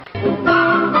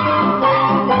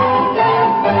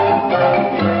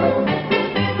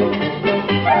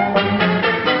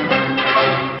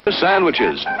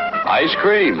sandwiches, ice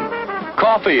cream,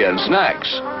 coffee and snacks,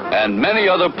 and many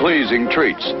other pleasing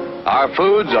treats. Our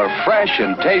foods are fresh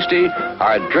and tasty,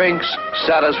 our drinks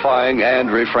satisfying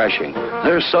and refreshing.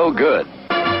 They're so good.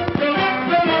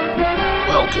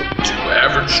 Welcome to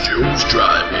Average Joe's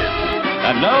Drive-In.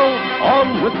 And now,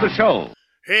 on with the show.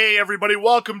 Hey everybody,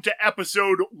 welcome to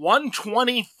episode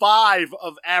 125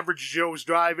 of Average Joe's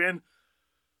Drive-In.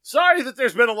 Sorry that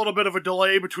there's been a little bit of a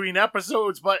delay between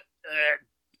episodes, but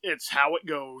it's how it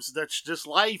goes. That's just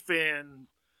life, and,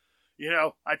 you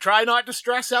know, I try not to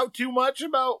stress out too much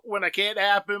about when it can't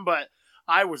happen, but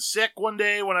I was sick one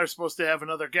day when I was supposed to have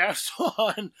another guest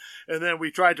on, and then we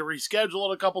tried to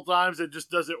reschedule it a couple times. It just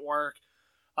doesn't work.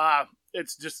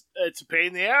 It's a pain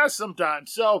in the ass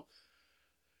sometimes, so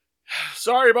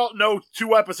sorry about no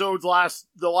 2 episodes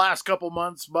the last couple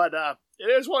months, but it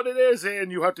is what it is,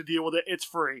 and you have to deal with it. It's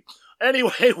free.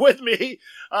 Anyway, with me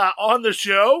on the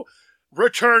show,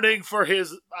 returning for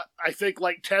his, I think,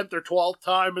 like 10th or 12th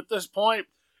time at this point,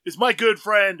 is my good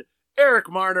friend, Eric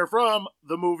Marner from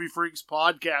the Movie Freaks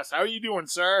podcast. How are you doing,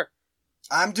 sir?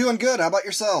 I'm doing good. How about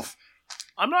yourself?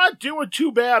 I'm not doing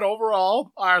too bad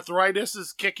overall. Arthritis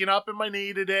is kicking up in my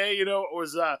knee today. You know, it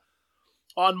was,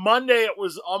 on Monday it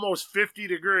was almost 50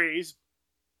 degrees.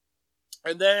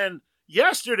 And then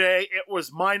yesterday it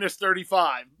was minus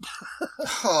 35.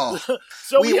 Oh,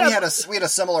 so we had a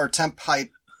similar temp height,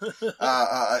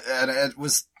 and it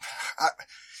was.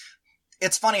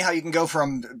 It's funny how you can go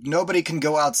from nobody can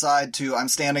go outside to I'm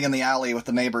standing in the alley with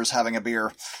the neighbors having a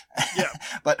beer. Yeah.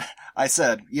 But I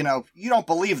said, you know, you don't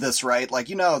believe this, right? Like,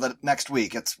 you know that next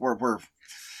week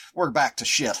we're back to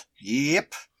shit.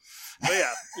 Yep.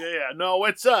 Yeah. No,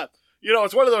 it's you know,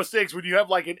 it's one of those things when you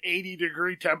have like an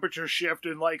 80-degree temperature shift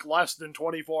in like less than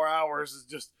 24 hours.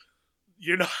 It's just,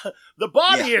 you know, the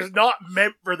body is not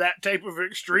meant for that type of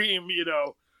extreme, you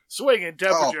know, swing in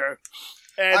temperature. Oh.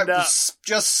 And I was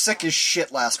just sick as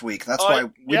shit last week. That's why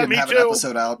we didn't have an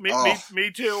episode out. Me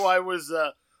too. I was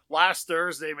last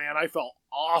Thursday, man. I felt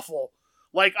awful.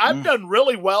 Like, I've done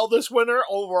really well this winter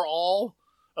overall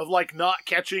of like not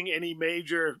catching any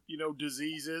major, you know,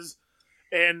 diseases.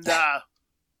 And that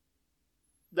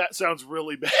sounds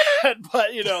really bad,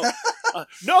 but, you know,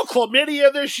 no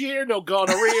chlamydia this year, no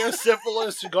gonorrhea,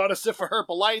 syphilis,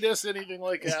 gonosyphilis, anything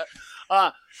like that.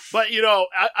 But, you know,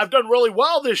 I've done really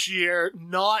well this year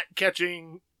not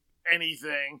catching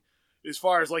anything as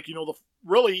far as, like, you know,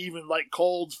 really even, like,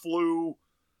 colds, flu.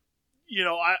 You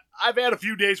know, I've had a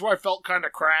few days where I felt kind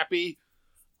of crappy.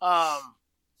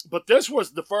 But this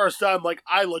was the first time, like,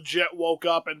 I legit woke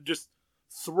up and just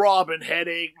throbbing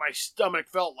headache. My stomach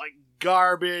felt like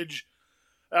garbage.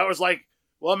 I was like,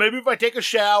 well, maybe if I take a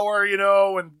shower, you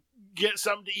know, and get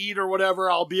something to eat or whatever,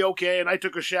 I'll be okay. And I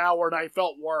took a shower and I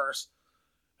felt worse.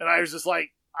 And I was just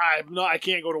like, I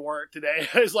can't go to work today.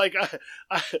 I was like,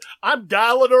 I'm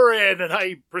dialing her in. And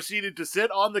I proceeded to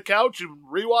sit on the couch and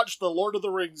rewatch the Lord of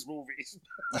the Rings movies.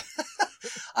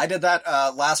 I did that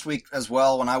last week as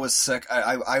well when I was sick.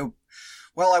 I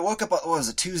woke up, what was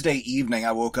it, Tuesday evening.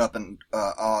 I woke up and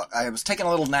I was taking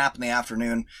a little nap in the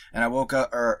afternoon, and I woke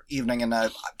up, or evening, and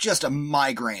just a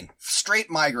migraine. Straight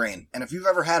migraine. And if you've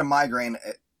ever had a migraine,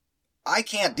 I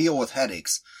can't deal with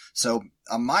headaches. So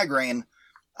a migraine,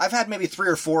 I've had maybe 3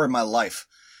 or 4 in my life.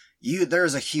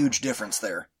 There's a huge difference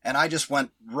there. And I just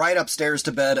went right upstairs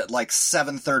to bed at like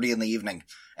 7:30 in the evening,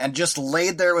 and just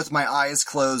laid there with my eyes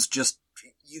closed. Just,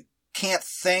 you can't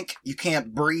think, you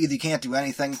can't breathe, you can't do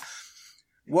anything.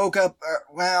 Woke up,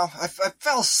 I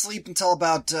fell asleep until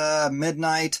about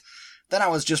midnight. Then I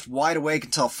was just wide awake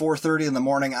until 4:30 in the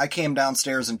morning. I came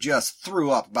downstairs and just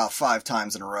threw up about 5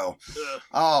 times in a row.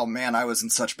 Oh, man, I was in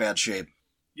such bad shape.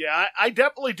 Yeah, I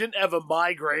definitely didn't have a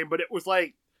migraine, but it was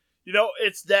like, you know,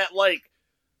 it's that, like,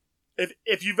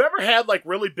 if you've ever had, like,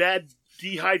 really bad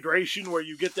dehydration where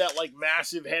you get that, like,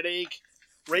 massive headache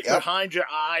right behind your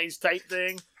eyes type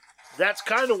thing, that's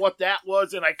kind of what that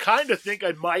was, and I kind of think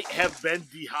I might have been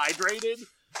dehydrated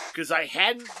because I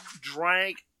hadn't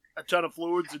drank a ton of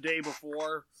fluids the day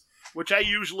before, which I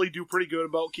usually do pretty good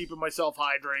about keeping myself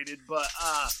hydrated, but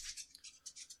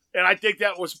and I think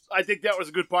that was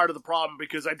a good part of the problem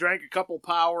because I drank a couple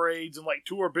Powerades and like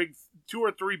 2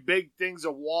 or 3 big things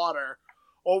of water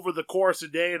over the course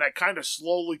of the day, and I kind of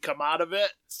slowly come out of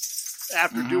it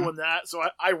after doing that. So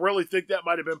I really think that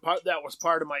might have been part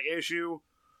of my issue.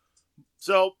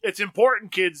 So it's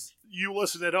important, kids, you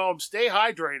listen at home, stay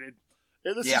hydrated.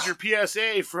 And this is your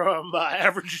PSA from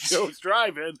Average Joe's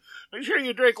Drive-In. Make sure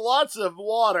you drink lots of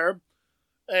water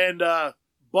and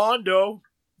Bondo,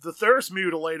 the thirst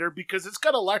mutilator, because it's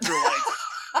got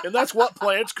electrolytes. And that's what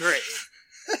plants crave.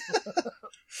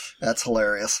 That's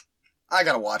hilarious. I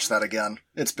gotta watch that again.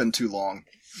 It's been too long.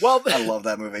 Well, I love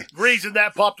that movie. The reason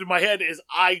that popped in my head is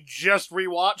I just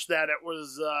rewatched that. It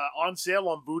was on sale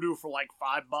on Vudu for like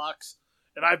 $5,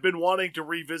 and I've been wanting to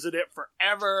revisit it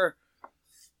forever.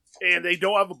 And they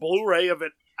don't have a Blu-ray of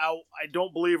it out, I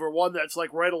don't believe, or one that's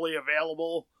like readily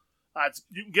available.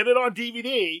 You can get it on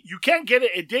DVD. You can get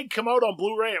it. It did come out on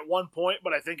Blu-ray at one point,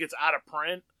 but I think it's out of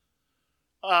print.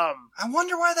 I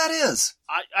wonder why that is.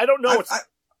 I don't know.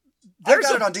 I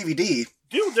got it on DVD.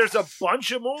 Dude, there's a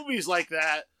bunch of movies like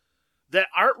that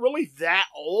aren't really that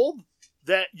old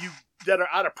that are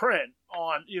out of print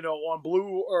on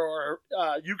Blu, or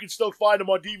you can still find them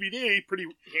on DVD pretty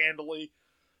handily,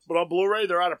 but on Blu-ray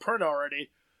they're out of print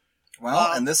already.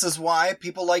 Well, and this is why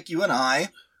people like you and I,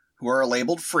 who are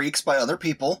labeled freaks by other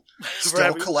people,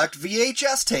 still collect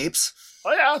VHS tapes.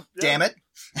 Oh yeah. Damn it.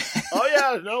 Oh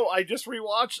yeah, no, I just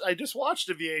watched a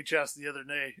VHS the other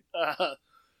day,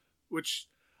 which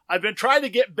I've been trying to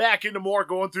get back into more,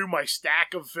 going through my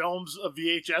stack of films of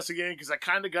VHS again, because I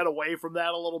kind of got away from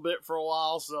that a little bit for a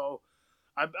while. So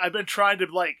I've been trying to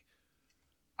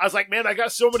I was like, man, I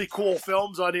got so many cool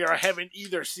films on here I haven't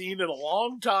either seen in a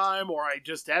long time or I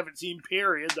just haven't seen,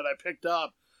 period, that I picked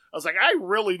up. I was like, I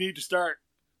really need to start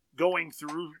going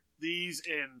through these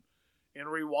and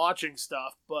rewatching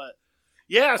stuff. But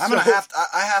yeah,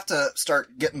 I have to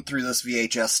start getting through this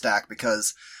VHS stack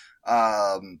because,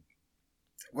 well,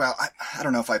 I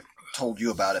don't know if I told you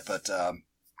about it, but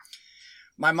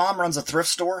my mom runs a thrift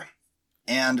store,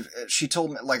 and she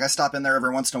told me, like, I stop in there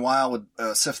every once in a while, would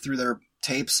sift through their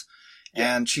tapes,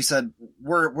 and she said,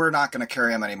 we're not going to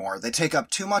carry them anymore. They take up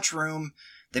too much room.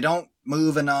 They don't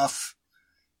move enough.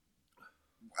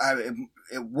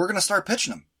 We're going to start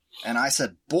pitching them. And I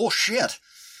said, bullshit.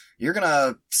 You're going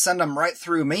to send them right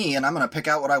through me, and I'm going to pick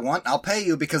out what I want. I'll pay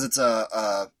you because it's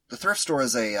the thrift store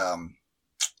is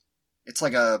it's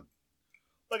like all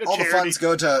charity. The funds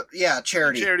go to,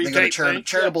 charity. They go to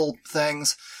charitable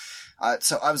things.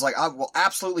 So I was like, I will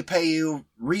absolutely pay you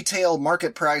retail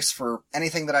market price for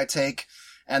anything that I take.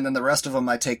 And then the rest of them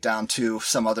I take down to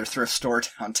some other thrift store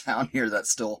downtown here that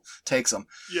still takes them.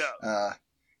 Yeah.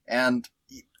 And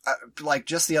like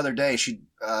just the other day, she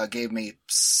gave me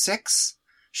 6.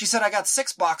 She said, I got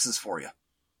 6 boxes for you.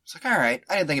 It's like, all right.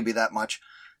 I didn't think it'd be that much.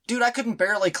 Dude, I couldn't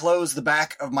barely close the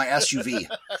back of my SUV.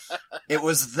 It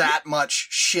was that much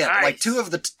shit. Nice. Like two of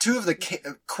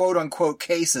the quote unquote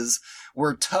cases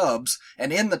were tubs,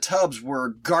 and in the tubs were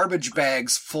garbage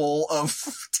bags full of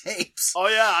tapes. Oh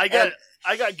yeah,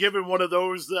 I got given one of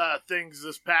those things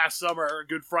this past summer. A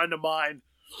good friend of mine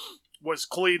was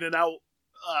cleaning out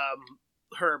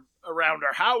her around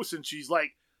her house, and she's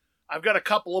like, I've got a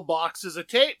couple of boxes of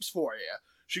tapes for you.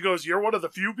 She goes, you're one of the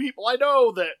few people I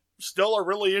know that still are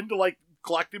really into like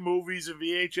collecting movies and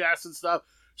VHS and stuff.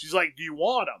 She's like, do you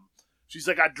want them? She's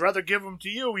like, I'd rather give them to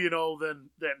you, than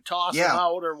toss them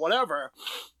out or whatever.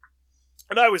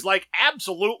 And I was like,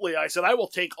 absolutely. I said, I will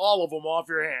take all of them off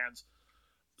your hands.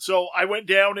 So I went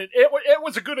down, and it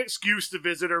was a good excuse to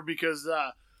visit her because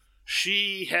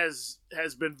she has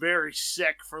been very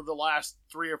sick for the last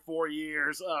 3 or 4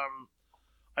 years.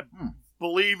 I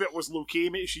believe it was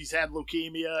leukemia. She's had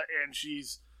leukemia, and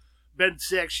she's been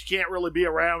sick. She can't really be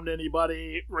around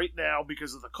anybody right now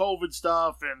because of the COVID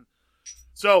stuff. And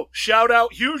so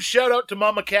huge shout out to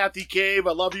Mama Kathy Cave.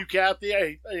 I love you, Kathy.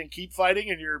 I keep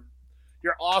fighting, and you're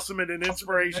awesome and an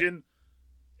inspiration,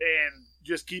 and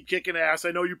just keep kicking ass.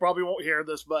 I know you probably won't hear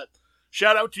this, but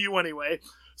shout out to you anyway.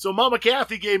 So Mama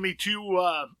Kathy gave me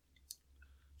 2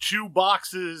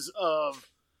 boxes of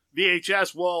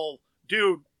VHS. Well,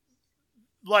 dude,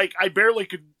 like, I barely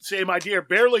could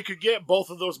get both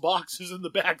of those boxes in the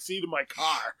back seat of my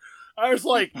car. I was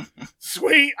like,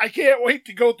 sweet, I can't wait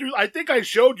to go through. I think I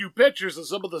showed you pictures of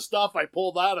some of the stuff I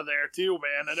pulled out of there too,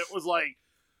 man. And it was like,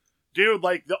 dude,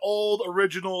 like the old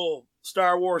original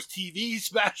Star Wars TV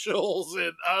specials.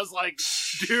 And I was like,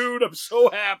 dude, I'm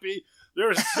so happy.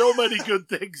 There's so many good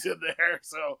things in there.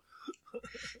 So,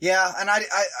 yeah, and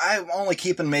I'm only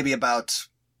keeping maybe about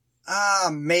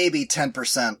maybe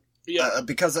 10%. Yeah.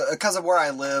 Because of where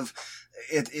I live,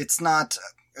 it's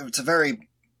a very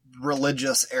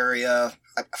religious area.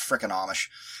 Frickin' Amish.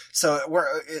 So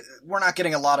we're not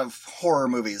getting a lot of horror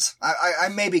movies. I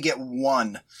maybe get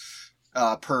one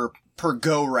per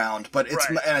go round, but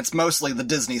it's mostly the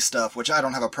Disney stuff, which I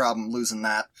don't have a problem losing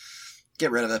that.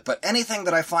 Get rid of it. But anything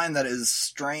that I find that is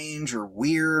strange or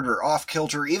weird or off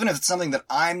kilter, even if it's something that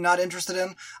I'm not interested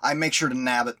in, I make sure to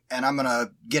nab it, and I'm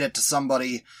gonna get it to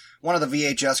somebody. One of the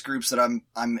VHS groups that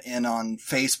I'm in on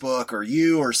Facebook, or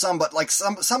you, or somebody, like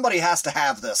somebody has to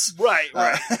have this. Right.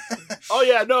 Oh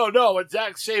yeah, no,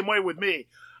 exact same way with me.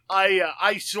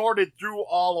 I sorted through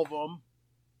all of them,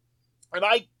 and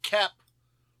I kept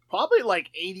probably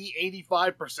like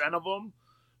 85% of them.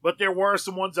 But there were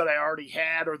some ones that I already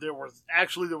had, or there was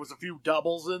a few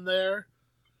doubles in there.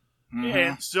 Mm-hmm.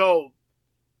 And so,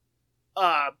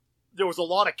 there was a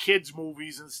lot of kids'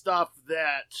 movies and stuff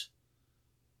that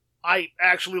I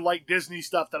actually like Disney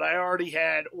stuff that I already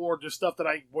had, or just stuff that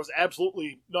I was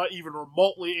absolutely not even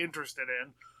remotely interested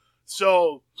in.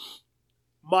 So,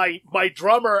 my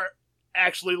drummer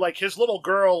actually, like, his little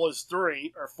girl is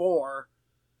 3 or 4,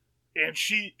 and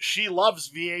she loves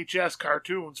VHS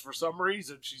cartoons for some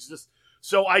reason.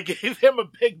 So I gave him a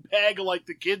big bag of, like,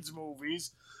 the kids'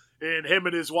 movies, and him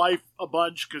and his wife a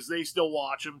bunch, because they still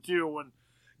watch them too, and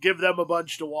give them a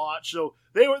bunch to watch. So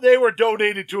they were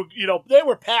donated to, they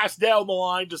were passed down the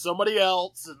line to somebody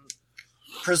else, and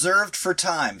preserved for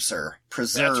time, sir.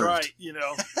 Preserved. That's right.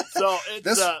 So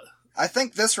it's I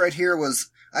think this right here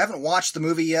I haven't watched the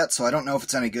movie yet, so I don't know if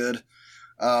it's any good.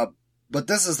 But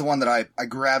this is the one that I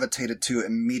gravitated to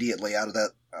immediately out of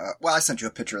that. I sent you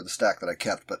a picture of the stack that I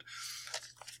kept, but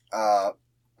a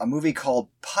movie called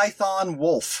Python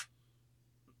Wolf.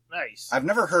 Nice. I've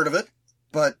never heard of it,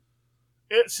 but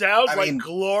it sounds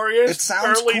glorious. It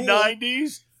sounds early cool.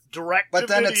 90s direct to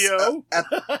video.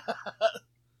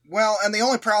 Well, and the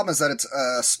only problem is that it's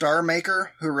Star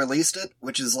Maker who released it,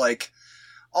 which is like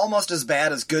almost as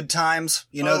bad as Good Times.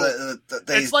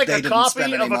 It's like a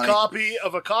copy of a copy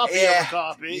of a copy of a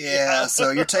copy. Yeah,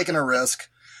 so you're taking a risk.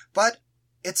 But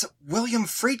it's William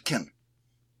Friedkin.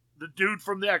 The dude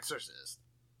from The Exorcist.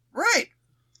 Right.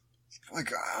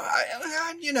 Like,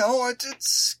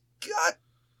 it's got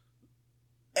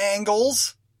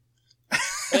angles.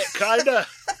 It kind of,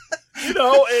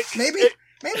 maybe.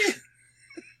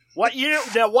 What year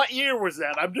was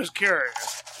that? I'm just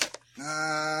curious.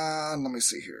 Let me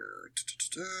see here.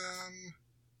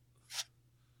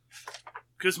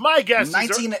 Because my guess is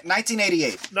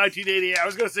 1988. 1988. I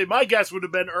was going to say my guess would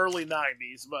have been early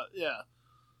 90s, but yeah.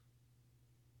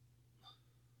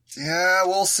 Yeah,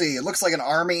 we'll see. It looks like an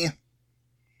army.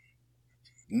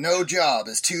 No job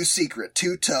is too secret,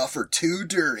 too tough, or too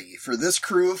dirty for this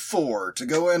crew of 4 to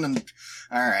go in and...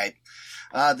 Alright.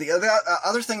 The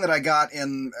other thing that I got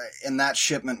in that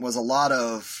shipment was a lot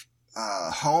of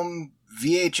home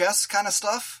VHS kind of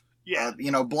stuff. Yeah.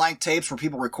 Blank tapes where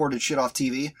people recorded shit off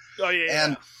TV. Oh, yeah.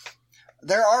 And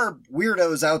there are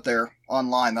weirdos out there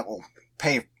online that will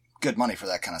pay good money for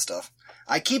that kind of stuff.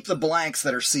 I keep the blanks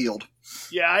that are sealed.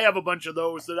 Yeah, I have a bunch of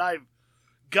those that I've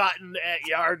gotten at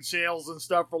yard sales and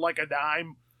stuff for like a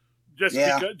dime. Just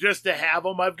to have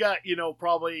them. I've got,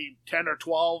 probably 10 or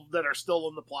 12 that are still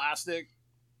in the plastic.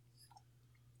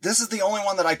 This is the only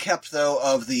one that I kept, though,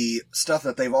 of the stuff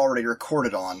that they've already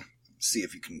recorded on. Let's see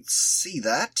if you can see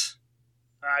that.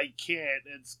 I can't.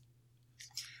 It's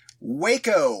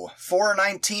Waco,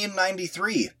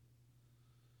 4/19/93.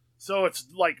 So it's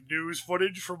like news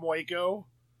footage from Waco?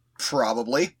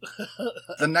 Probably.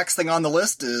 The next thing on the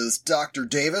list is Dr.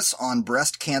 Davis on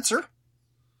breast cancer.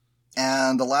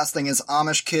 And the last thing is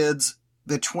Amish Kids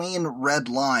Between Red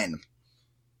Line.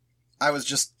 I was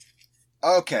just...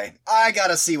 Okay, I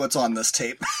gotta see what's on this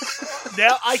tape.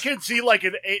 Now I can see like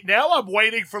now I'm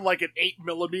waiting for like an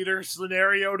 8mm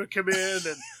scenario to come in,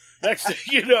 and next thing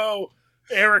you know,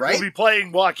 Eric will be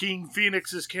playing Joaquin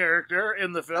Phoenix's character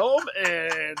in the film,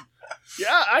 and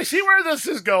yeah, I see where this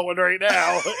is going right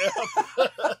now.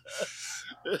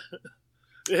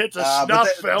 It's a snuff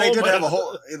film. They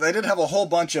did have a whole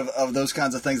bunch of those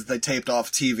kinds of things that they taped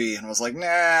off TV, and I was like, nah,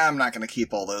 I'm not going to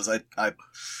keep all those.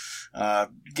 I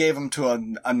gave them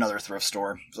to another thrift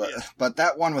store. So, yeah. But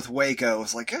that one with Waco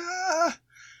was like,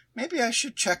 maybe I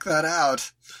should check that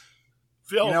out.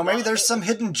 Maybe there's some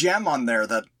hidden gem on there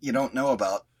that you don't know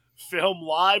about. Film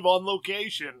live on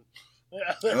location.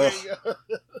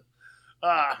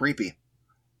 Creepy.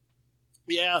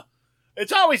 Yeah.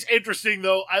 It's always interesting,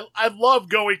 though. I love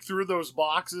going through those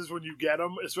boxes when you get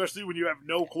them, especially when you have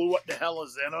no clue what the hell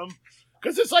is in them.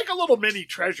 Because it's like a little mini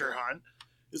treasure hunt.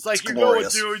 It's like you're going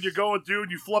through,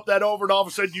 and you flip that over, and all of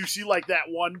a sudden you see like that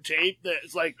one tape that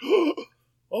is like,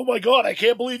 oh my god, I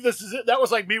can't believe this is it. That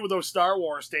was like me with those Star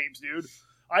Wars tapes, dude.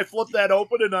 I flipped that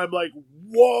open, and I'm like,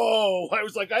 whoa. I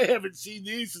was like, I haven't seen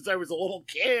these since I was a little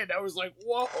kid. I was like,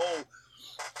 whoa.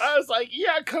 I was like,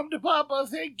 yeah, come to Papa,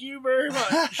 thank you very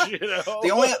much.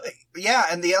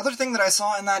 And the other thing that I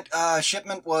saw in that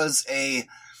shipment was it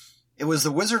was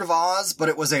the Wizard of Oz, but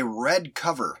it was a red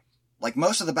cover. Like,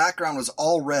 most of the background was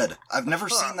all red. I've never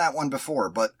seen that one before,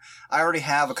 but I already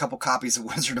have a couple copies of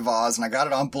Wizard of Oz, and I got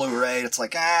it on Blu-ray. It's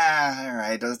like,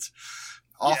 alright,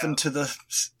 off into the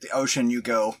ocean you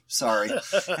go. Sorry.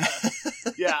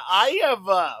 Yeah, I have.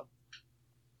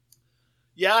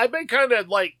 I've been kind of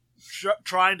like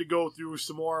trying to go through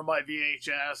some more of my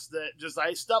VHS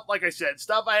that stuff. Like I said,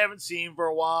 stuff I haven't seen for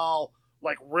a while,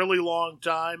 like really long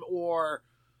time, or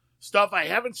stuff I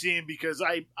haven't seen because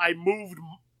I moved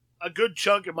a good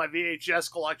chunk of my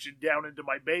VHS collection down into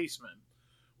my basement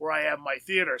where I have my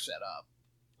theater set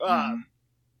up.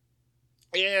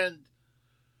 And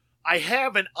I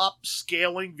have an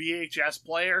upscaling VHS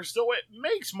player, so it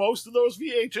makes most of those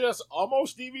VHS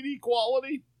almost DVD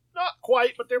quality. Not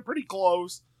quite, but they're pretty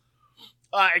close.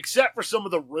 Except for some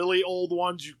of the really old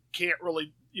ones, you can't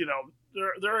really,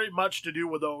 there ain't much to do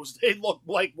with those. They look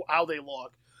like how they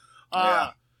look.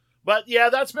 But yeah,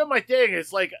 that's been my thing.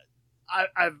 It's like,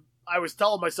 I was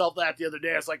telling myself that the other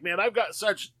day. It's like, man, I've got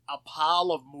such a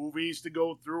pile of movies to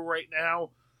go through right now.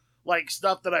 Like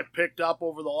stuff that I've picked up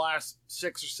over the last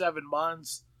 6 or 7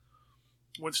 months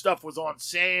when stuff was on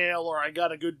sale or I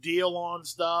got a good deal on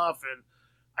stuff, and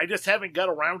I just haven't got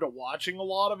around to watching a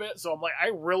lot of it. So I'm like, I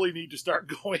really need to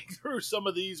start going through some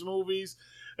of these movies.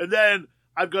 And then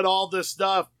I've got all this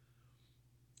stuff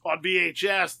on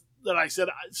VHS that I said,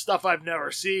 stuff I've never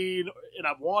seen and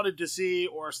I've wanted to see,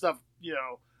 or stuff,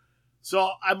 So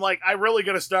I'm like, I really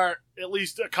got to start at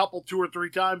least a couple, 2 or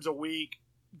 3 times a week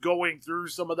going through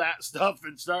some of that stuff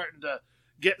and starting to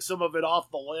get some of it off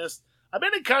the list. I've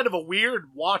been in kind of a weird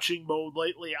watching mode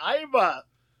lately. I've,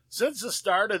 since the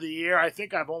start of the year, I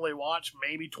think I've only watched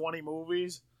maybe 20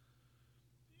 movies.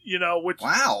 Which,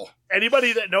 wow.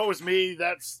 Anybody that knows me,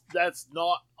 that's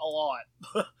not a lot.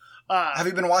 Have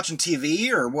you been watching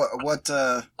TV or what?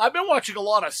 I've been watching a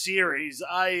lot of series.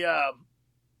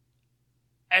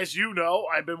 As you know,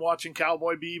 I've been watching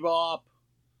Cowboy Bebop.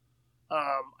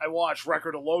 I watched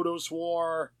Record of Lodoss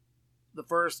War, the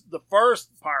first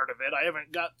part of it. I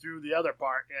haven't got through the other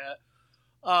part yet.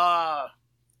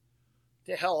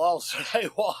 The hell else did I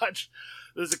watch?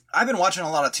 I've been watching a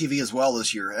lot of TV as well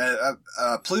this year.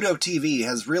 Pluto TV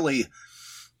has really,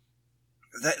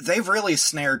 they've really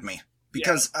snared me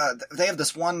because they have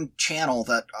this one channel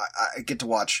that I get to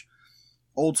watch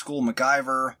old school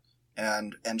MacGyver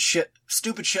and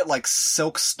stupid shit like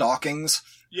silk stockings.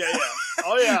 Yeah.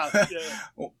 Oh yeah.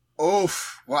 Yeah.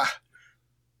 Oof. Wow.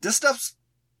 This stuff's,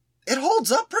 it holds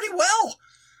up pretty well.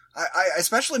 I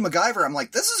especially MacGyver, I'm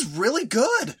like, this is really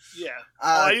good. Yeah.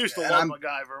 I used to love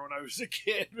MacGyver when I was a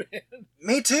kid, man.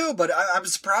 Me too, but I'm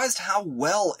surprised how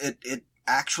well it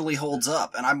actually holds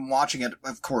up. And I'm watching it,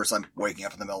 of course, I'm waking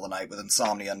up in the middle of the night with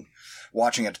insomnia and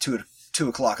watching it at 2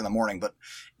 o'clock in the morning, but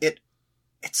it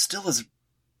still is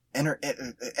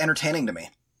entertaining to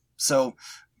me. So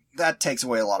that takes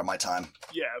away a lot of my time.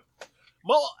 Yeah.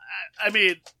 Well, I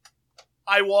mean,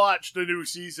 I watched the new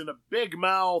season of Big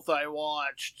Mouth. I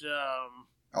watched,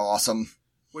 awesome.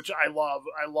 Which I love.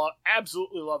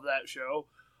 Absolutely love that show.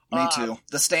 Me too.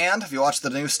 The Stand? Have you watched the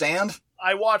new Stand?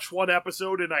 I watched one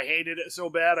episode and I hated it so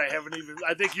bad I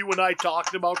think you and I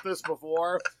talked about this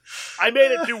before. I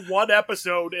made it through one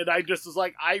episode and I just was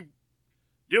like,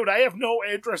 dude, I have no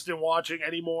interest in watching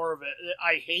any more of it.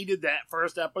 I hated that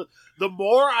first episode. The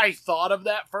more I thought of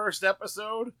that first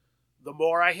episode, the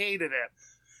more I hated it.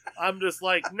 I'm just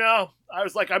like, no. I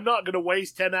was like, I'm not going to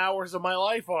waste 10 hours of my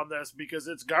life on this because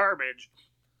it's garbage.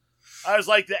 I was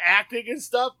like, the acting and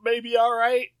stuff may be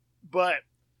alright, but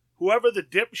whoever the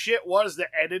dipshit was that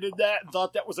edited that and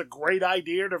thought that was a great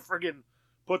idea to friggin'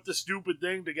 put the stupid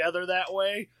thing together that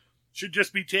way should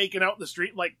just be taken out in the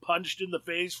street and, like, punched in the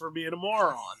face for being a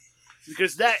moron.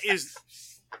 Because that is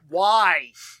why.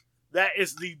 That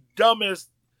is the dumbest.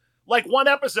 Like, one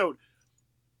episode.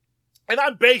 And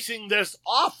I'm basing this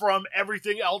off from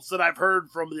everything else that I've heard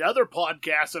from the other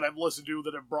podcasts that I've listened to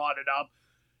that have brought it up.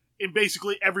 And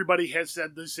basically everybody has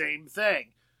said the same thing.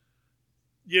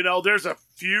 There's a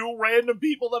few random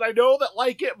people that I know that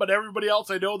like it, but everybody else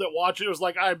I know that watch it was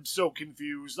like, I'm so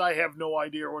confused. I have no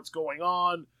idea what's going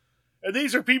on. And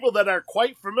these are people that are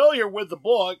quite familiar with the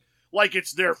book, like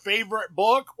it's their favorite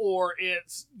book, or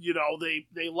it's,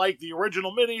 they like the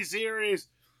original miniseries.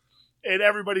 And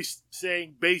everybody's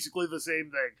saying basically the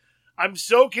same thing. I'm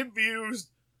so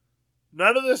confused.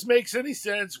 None of this makes any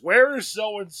sense. Where is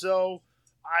so-and-so?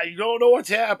 I don't know what's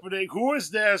happening. Who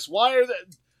is this? Why are they...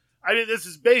 I mean, this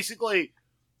is basically...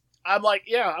 I'm like,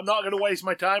 yeah, I'm not going to waste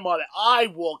my time on it.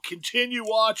 I will continue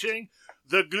watching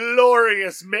the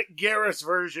glorious Mick Garris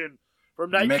version from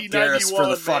 1991. Mick Garris for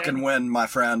the fucking win, my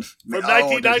friend. From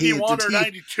 1991 or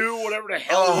 92, whatever the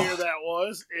hell year that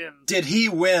was. And did he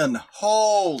win?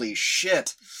 Holy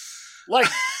shit. Like,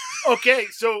 okay,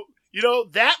 so,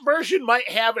 that version might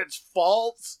have its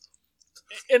faults,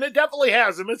 and it definitely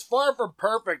has them. It's far from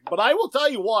perfect, but I will tell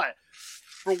you what,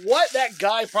 for what that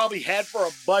guy probably had for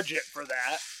a budget for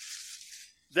that,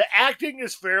 the acting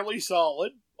is fairly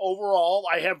solid overall.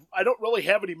 I don't really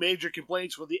have any major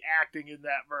complaints with the acting in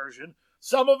that version.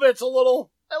 Some of it's a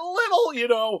little,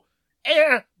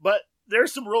 but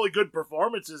there's some really good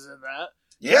performances in that.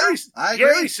 Yeah, I agree.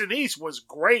 Gary Sinise was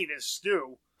great as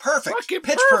Stu. Perfect. Fucking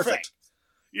Pitch perfect.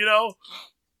 The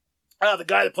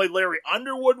guy that played Larry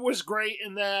Underwood was great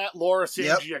in that. Laura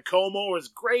San Giacomo was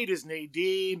great as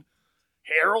Nadine.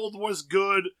 Harold was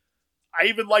good. I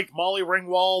even liked Molly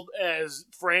Ringwald as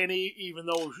Franny, even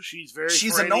though she's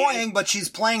Franny. Annoying, but she's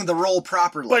playing the role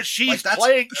properly. But she's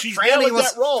Franny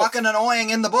was that role. Fucking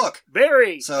annoying in the book.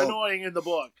 Very annoying in the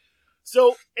book.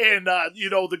 So, and,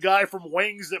 the guy from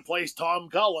Wings that plays Tom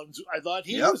Collins, I thought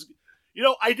he was,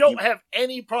 I don't have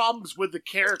any problems with the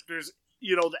characters,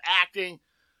 the acting.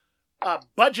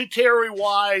 Budgetary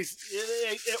wise,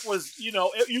 it was,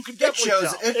 you can definitely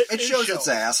tell. It shows its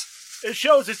ass. It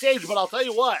shows its age, but I'll tell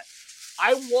you what,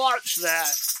 I watch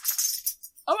that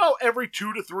about every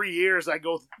 2 to 3 years. I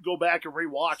go back and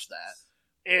rewatch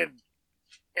that, and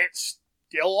it's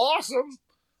still awesome.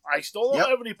 I still don't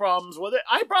have any problems with it.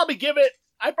 I probably give it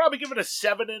a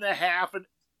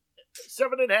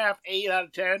 7.5, 8 out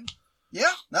of 10.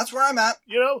 Yeah, that's where I'm at.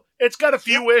 It's got a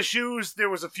few issues.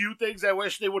 There was a few things I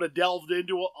wish they would have delved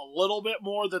into a little bit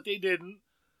more that they didn't.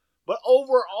 But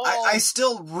overall, I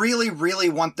still really, really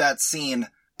want that scene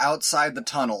outside the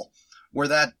tunnel where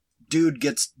that dude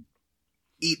gets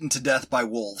eaten to death by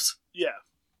wolves. Yeah.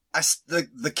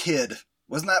 The kid.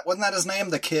 Wasn't that his name?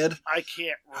 The kid? I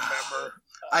can't remember.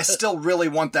 I still really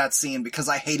want that scene because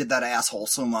I hated that asshole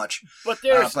so much. But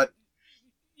there's, and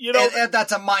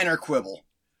that's a minor quibble.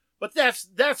 But that's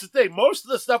the thing. Most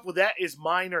of the stuff with that is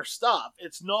minor stuff.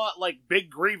 It's not like big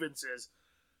grievances.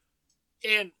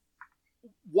 And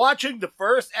watching the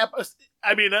first episode,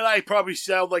 and I probably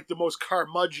sound like the most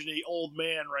curmudgeon-y old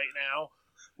man right now.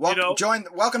 Welcome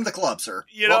to the club, sir.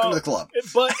 Welcome to the club.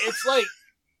 But it's like,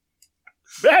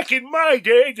 back in my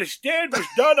day, the stand was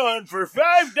done on for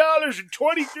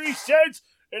 $5.23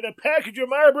 and a package of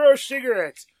Marlboro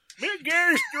cigarettes. Mick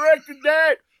Garris directed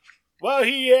that while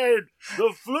he had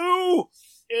the flu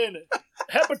and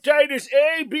hepatitis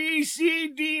A, B, C,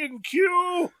 D, and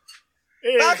Q.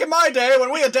 And back in my day,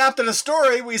 when we adapted a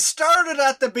story, we started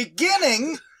at the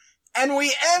beginning and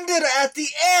we ended at the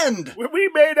end. When we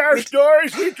made our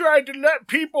stories, we tried to let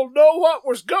people know what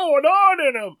was going on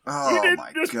in them. Oh, we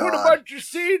didn't just put a bunch of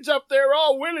scenes up there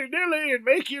all willy-nilly and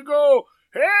make you go,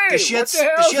 hey, what the hell's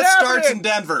happening? The shit starts in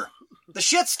Denver. The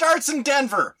shit starts in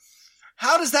Denver.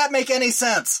 How does that make any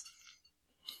sense?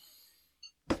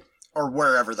 Or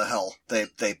wherever the hell they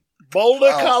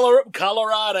Boulder,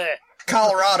 Colorado.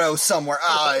 Colorado somewhere.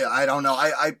 I don't know.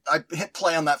 I hit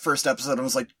play on that first episode and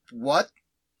was like, what?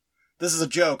 This is a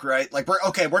joke, right? Like, we're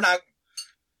not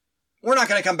going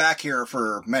to come back here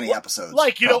for many episodes.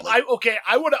 Like, I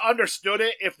would have understood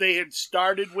it if they had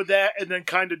started with that and then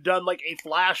kind of done like a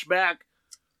flashback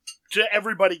to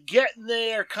everybody getting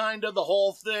there, kind of the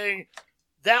whole thing.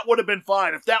 That would have been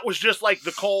fine. If that was just like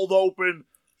the cold open,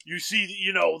 you see,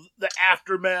 the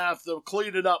aftermath, the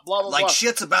cleaning up, blah, blah, blah. Like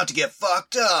shit's about to get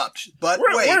fucked up. But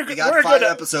we got 5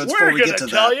 episodes before we get to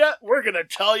that. We're going to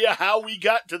tell you how we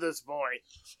got to this point.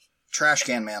 Trash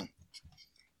Can Man.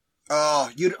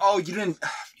 You didn't,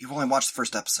 you've only watched the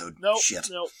first episode. No. Shit.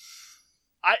 No.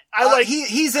 I like.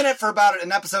 He's in it for about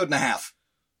an episode and a half.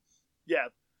 Yeah.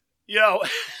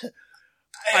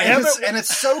 And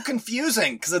it's so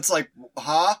confusing because it's like,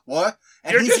 huh? What?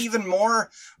 And he's even more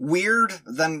weird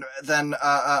than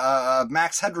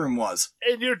Max Headroom was.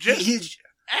 And you're just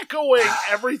echoing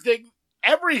everything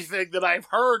that I've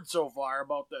heard so far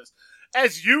about this.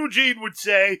 As Eugene would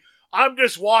say, I'm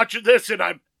just watching this and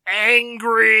I'm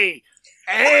angry.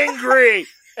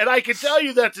 And I can tell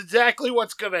you that's exactly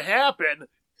what's going to happen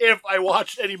if I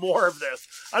watch any more of this.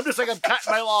 I'm just like, I'm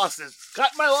cutting my losses.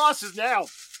 Cutting my losses now.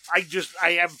 I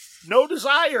have no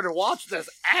desire to watch this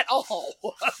at all.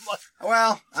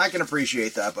 Well, I can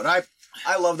appreciate that, but I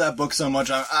love that book so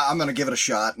much. I'm going to give it a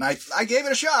shot, and I gave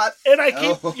it a shot. And I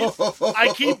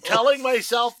keep telling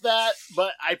myself that,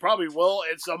 but I probably will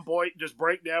at some point just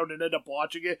break down and end up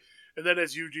watching it. And then,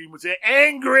 as Eugene would say,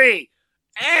 angry.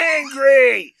 Let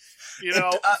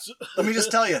me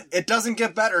just tell you, it doesn't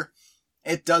get better.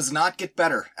 It does not get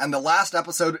better, and the last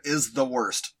episode is the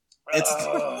worst. It's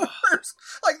the worst.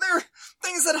 Like, there are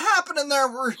things that happen in there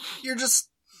where you're just,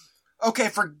 okay,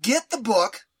 forget the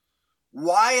book.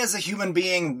 Why, as a human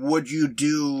being, would you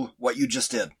do what you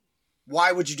just did?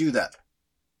 Why would you do that?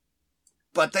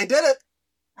 But they did it.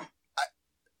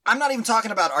 I'm not even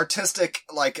talking about artistic,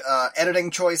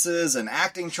 editing choices and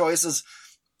acting choices.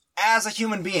 as a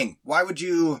human being, why would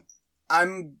you...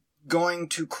 I'm going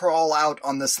to crawl out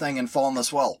on this thing and fall in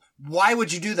this well. Why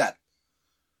would you do that?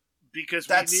 Because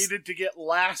we needed to get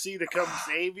Lassie to come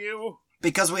save you?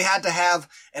 Because we had to have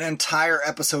an entire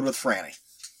episode with Franny.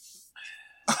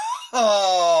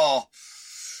 Oh,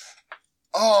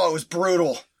 it was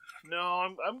brutal. No,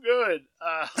 I'm good.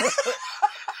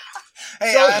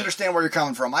 Hey, I understand where you're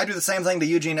coming from. I do the same thing to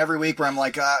Eugene every week where I'm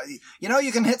like,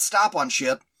 you can hit stop on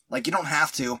shit. Like, you don't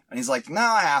have to. And he's like, no,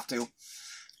 I have to.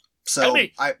 So,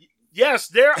 yes,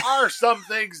 there are some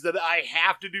things that I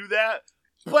have to do that,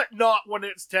 but not when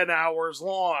it's 10 hours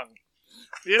long.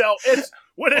 It's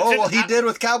when it's... he did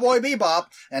with Cowboy Bebop,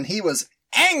 and he was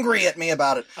angry at me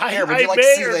about it. I may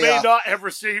or may not have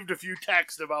received a few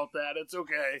texts about that. It's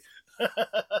okay.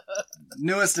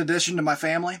 Newest addition to my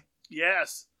family?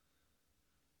 Yes.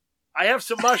 I have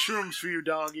some mushrooms for you,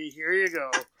 doggy. Here you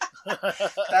go.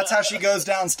 That's how she goes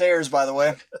downstairs, by the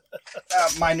way.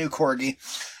 My new corgi.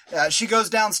 She goes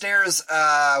downstairs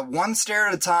one stair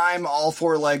at a time. All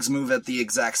 4 legs move at the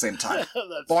exact same time.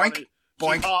 That's boink, funny.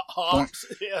 boink, hops.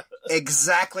 boink. Yeah.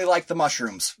 Exactly like the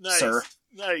mushrooms, nice. Sir.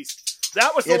 Nice.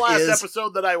 That was the last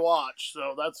episode that I watched,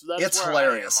 so that's it's where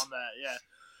hilarious. I am on that. Yeah.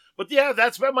 But yeah,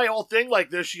 that's been my whole thing. Like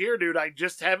this year, dude, I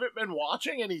just haven't been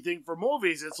watching anything for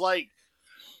movies. It's like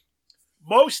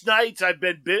most nights I've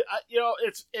been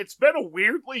it's been a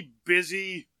weirdly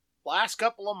busy last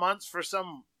couple of months for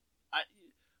some.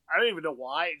 I don't even know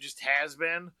why. It just has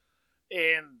been.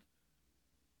 And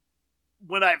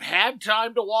when I've had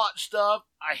time to watch stuff,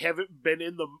 I haven't been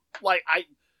in the...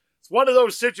 it's one of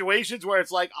those situations where it's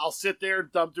like, I'll sit there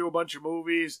and thumb through a bunch of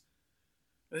movies.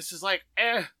 And it's just like,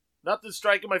 nothing's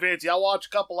striking my fancy. I'll watch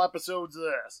a couple episodes of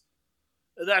this.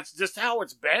 And that's just how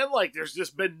it's been. Like, there's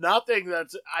just been nothing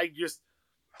that's...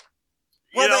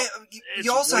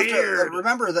 You also weird. have to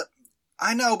remember that...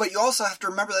 I know, but you also have to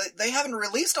remember that they haven't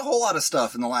released a whole lot of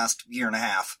stuff in the last year and a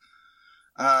half.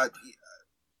 I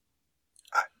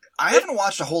haven't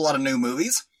watched a whole lot of new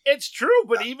movies. It's true,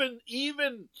 but even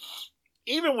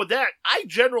with that, I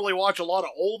generally watch a lot of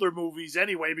older movies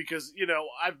anyway because,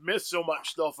 I've missed so much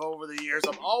stuff over the years.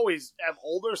 I'm always have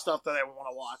older stuff that I want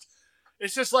to watch.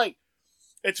 It's just like,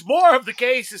 it's more of the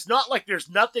case. It's not like there's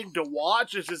nothing to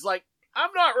watch. It's just like, I'm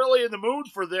not really in the mood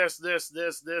for this,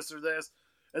 or this.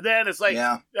 And then it's like,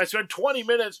 I spend 20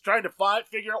 minutes trying to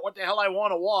figure out what the hell I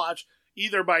want to watch,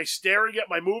 either by staring at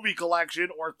my movie collection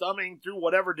or thumbing through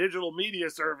whatever digital media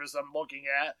service I'm looking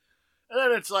at. And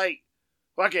then it's like,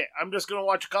 fuck it, I'm just going to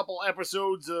watch a couple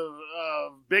episodes of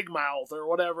Big Mouth or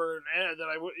whatever. And then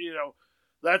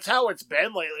that's how it's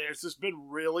been lately. It's just been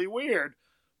really weird.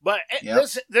 But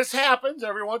this happens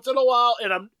every once in a while,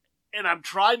 and I'm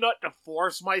trying not to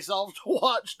force myself to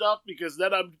watch stuff because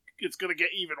then it's going to get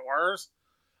even worse.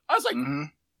 I was like,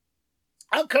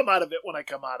 I'll come out of it when I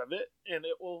come out of it, and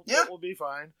it will be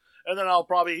fine. And then I'll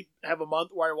probably have a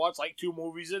month where I watch like 2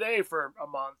 movies a day for a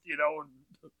month, and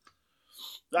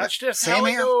that's just how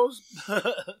it goes.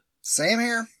 Same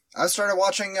here. I started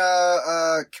watching,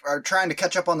 or trying to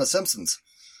catch up on The Simpsons.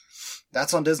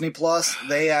 That's on Disney Plus.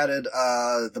 They added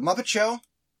The Muppet Show.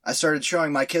 I started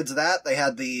showing my kids that. They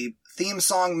had the theme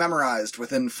song memorized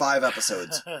within 5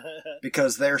 episodes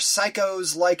because they're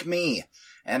psychos like me.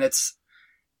 And it's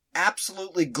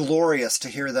absolutely glorious to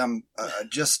hear them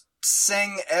just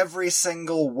sing every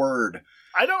single word.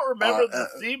 I don't remember the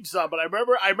theme song, but I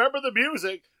remember the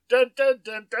music. Dun, dun,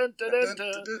 dun, dun, dun, dun,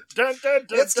 dun, dun, dun,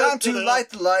 dun, it's time to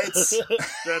light the lights.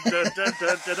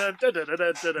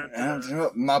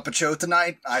 Muppet Show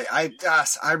tonight. I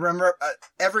remember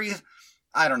every...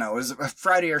 I don't know, it was a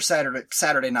Friday or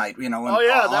Saturday night, on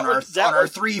our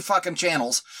 3 fucking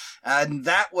channels. And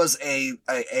that was a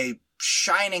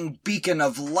shining beacon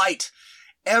of light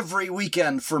every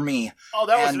weekend for me. Oh,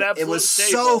 that was an absolute it was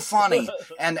staple. So funny.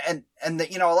 and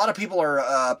a lot of people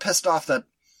are pissed off that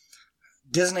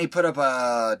Disney put up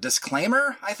a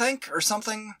disclaimer, I think, or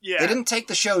something. Yeah. They didn't take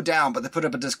the show down, but they put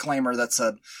up a disclaimer that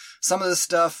said some of this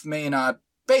stuff may not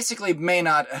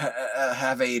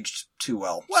have aged too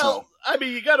well. Well, so, I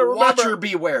mean, you got to remember. Watcher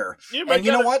beware. And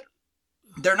you know what?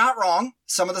 They're not wrong.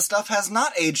 Some of the stuff has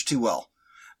not aged too well.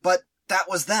 But that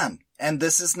was then, and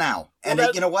this is now. And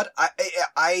you know what?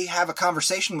 I have a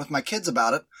conversation with my kids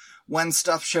about it when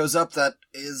stuff shows up that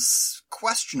is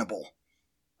questionable.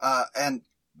 And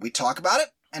we talk about it,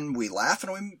 and we laugh,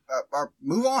 and we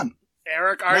move on.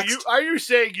 Eric, are you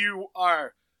saying you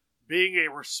are being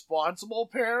a responsible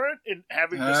parent and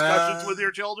having discussions with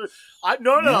your children?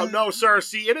 No, sir.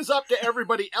 See, it is up to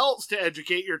everybody else to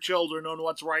educate your children on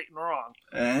what's right and wrong.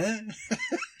 And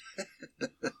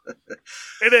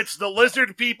it's the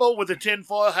lizard people with the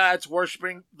tinfoil hats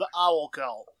worshiping the owl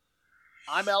cult.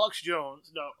 I'm Alex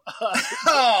Jones. No.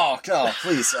 Oh,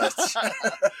 please.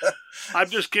 I'm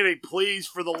just kidding. Please,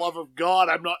 for the love of God,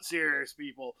 I'm not serious,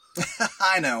 people.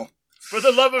 I know. For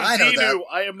the love of I know Xenu, that.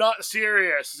 I am not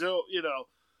serious. So,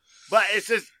 but it's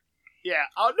just, yeah.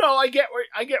 Oh, no, I get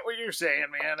what you're saying,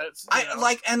 man. It's, I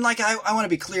want to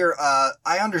be clear.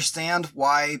 I understand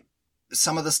why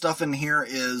some of the stuff in here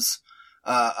is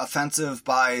offensive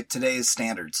by today's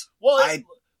standards. Well,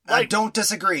 I don't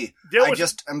disagree.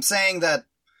 I'm saying that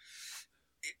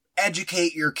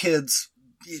educate your kids.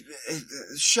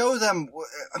 Show them.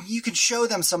 You can show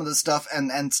them some of the stuff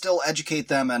and still educate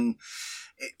them, and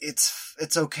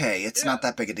it's okay. It's not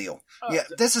that big a deal.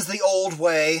 This is the old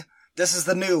way. This is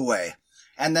the new way,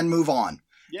 and then move on.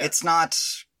 Yeah. It's not.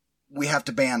 We have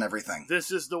to ban everything.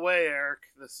 This is the way, Eric.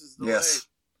 This is the way.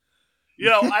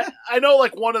 I know,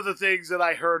 like, one of the things that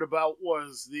I heard about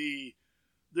was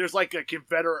there's like a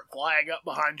Confederate flag up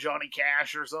behind Johnny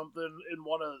Cash or something in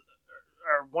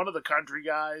one of the country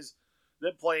guys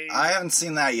that plays. I haven't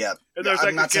seen that yet. And there's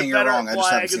I'm not saying you're wrong. I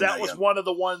just haven't seen that was yet. one of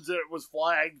the ones that was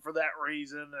flagged for that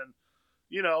reason, and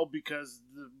because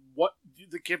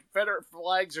the Confederate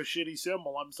flag's a shitty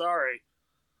symbol. I'm sorry.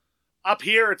 Up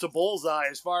here, it's a bullseye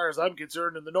as far as I'm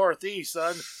concerned in the Northeast,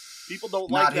 son. People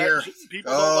don't Not like here. that.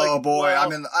 People Oh don't like, boy,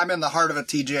 well, I'm in the heart of it,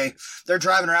 TJ. They're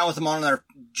driving around with them on their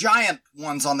giant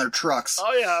ones on their trucks.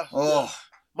 Oh yeah. Oh,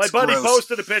 my buddy gross.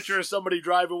 posted a picture of somebody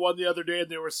driving one the other day, and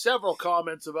there were several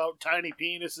comments about tiny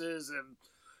penises and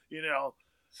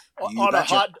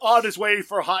on his way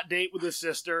for a hot date with his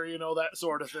sister, that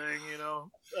sort of thing.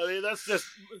 I mean, that's just.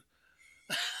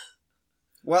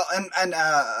 Well, and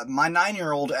my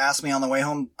 9-year-old asked me on the way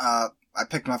home. I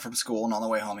picked him up from school, and on the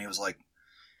way home, he was like,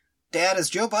 "Dad, is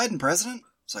Joe Biden president?" I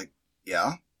was like,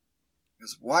 "Yeah." He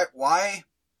goes, "Why?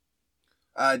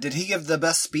 Did he give the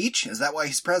best speech? Is that why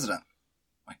he's president?"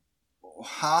 I'm like,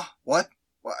 huh? What?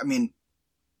 Well, I mean,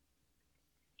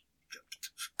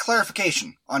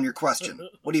 clarification on your question.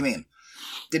 What do you mean?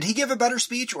 Did he give a better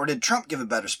speech, or did Trump give a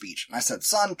better speech? And I said,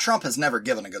 "Son, Trump has never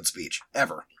given a good speech.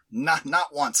 Ever.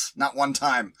 Not once. Not one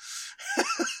time."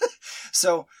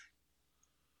 So,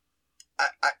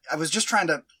 I was just trying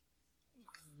to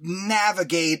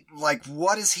navigate, like,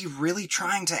 what is he really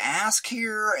trying to ask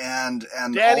here? And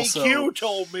Daddy also, Q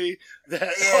told me that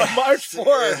on March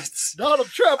 4th, Donald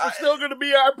Trump is still going to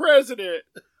be our president.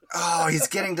 Oh, he's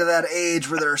getting to that age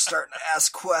where they're starting to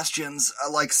ask questions,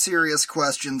 like serious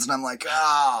questions, and I'm like,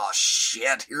 oh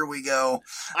shit, here we go.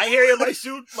 I hear you.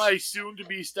 My soon to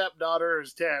be stepdaughter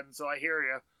is 10, so I hear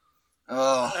you.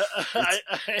 Oh,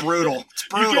 it's brutal. It's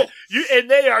brutal.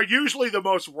 And they are usually the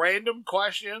most random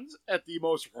questions at the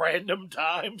most random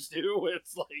times too.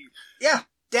 It's like, yeah,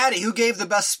 Daddy, who gave the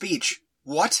best speech?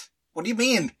 What? What do you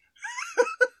mean?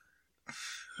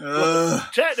 Well,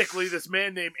 technically, this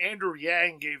man named Andrew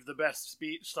Yang gave the best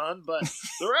speech, son, but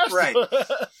the rest Right.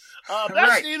 that's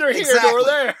Right. neither here Exactly. nor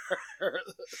there.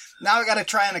 Now I gotta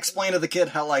try and explain to the kid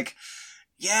how, like,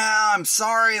 yeah, I'm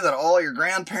sorry that all your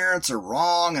grandparents are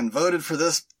wrong and voted for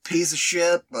this piece of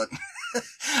shit, but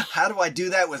how do I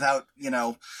do that without,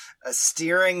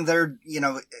 steering their,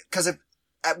 because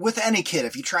with any kid,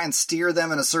 if you try and steer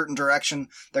them in a certain direction,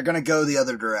 they're gonna go the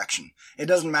other direction. It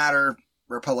doesn't matter,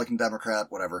 Republican, Democrat,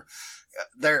 whatever.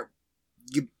 They're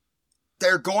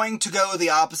going to go the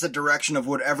opposite direction of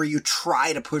whatever you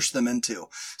try to push them into.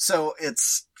 So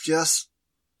it's just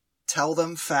tell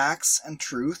them facts and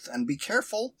truth and be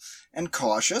careful and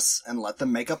cautious and let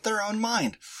them make up their own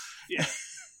mind. Yeah.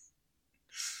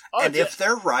 And if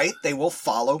they're right, they will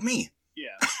follow me.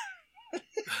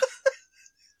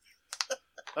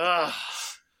 Yeah.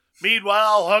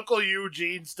 Meanwhile, Uncle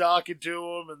Eugene's talking to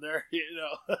him, and they're,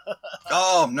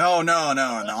 Oh, no,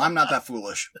 I'm not that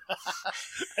foolish.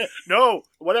 No,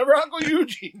 whatever Uncle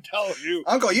Eugene tells you.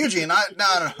 Uncle Eugene, no,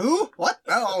 who? What?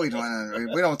 No, we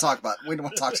don't talk about, we don't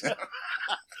want to talk to him.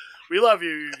 We love you,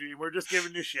 Eugene. We're just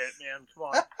giving you shit, man. Come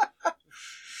on.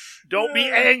 Don't be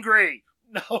angry.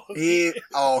 No. He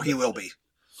will be.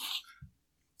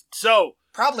 So.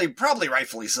 Probably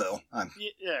rightfully so.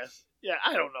 Yeah,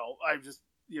 I don't know. I'm just,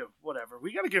 whatever.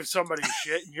 We got to give somebody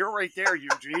shit, and you're right there,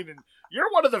 Eugene, and you're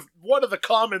one of the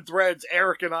common threads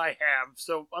Eric and I have.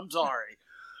 So I'm sorry.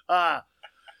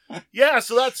 Yeah,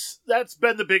 so that's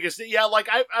been the biggest thing. Yeah, like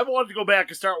I wanted to go back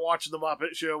and start watching the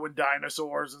Muppet Show and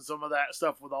dinosaurs and some of that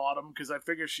stuff with Autumn because I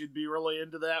figured she'd be really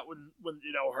into that when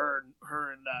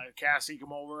her and Cassie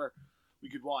come over. We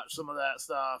could watch some of that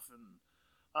stuff and.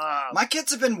 My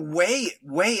kids have been way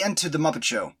into the Muppet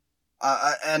Show.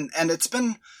 And it's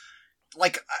been,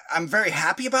 like, I'm very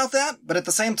happy about that, but at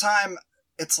the same time,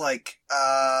 it's like,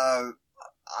 I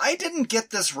didn't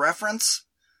get this reference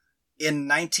in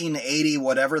 1980,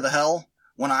 whatever the hell,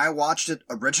 when I watched it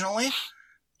originally,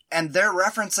 and they're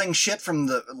referencing shit from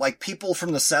people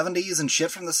from the 70s and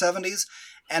shit from the 70s,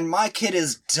 and my kid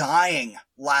is dying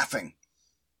laughing.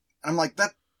 And I'm like,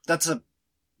 that's a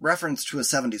reference to a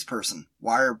 70s person.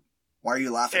 Why are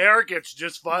you laughing? Eric, it's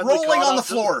just finally rolling caught on the up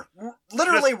to floor.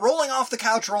 Literally rolling off the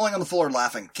couch, rolling on the floor,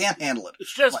 laughing. Can't handle it.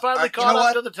 It's just finally caught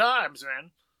up to the times,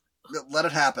 man. Let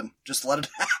it happen. Just let it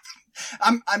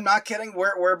happen. I'm not kidding.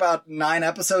 We're about 9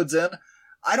 episodes in.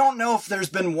 I don't know if there's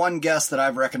been one guest that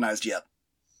I've recognized yet.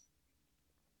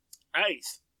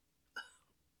 Nice.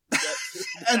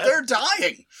 And they're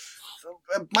dying.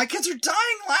 My kids are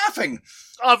dying laughing.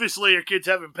 Obviously, your kids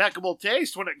have impeccable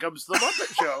taste when it comes to the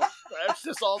Muppet Show. That's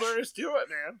just all there is to it,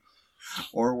 man.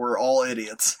 Or we're all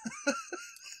idiots.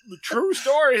 The true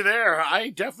story there. I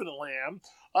definitely am.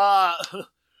 But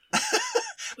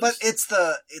it's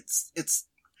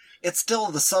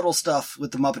still the subtle stuff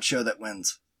with the Muppet Show that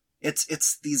wins.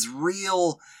 It's these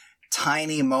real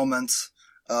tiny moments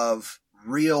of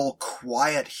real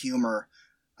quiet humor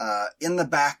in the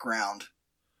background.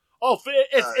 Oh,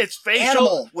 it's facial.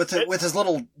 Animal with his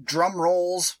little drum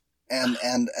rolls and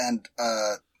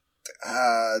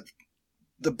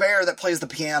the bear that plays the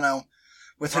piano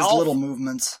with his little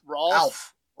movements.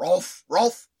 Rolf.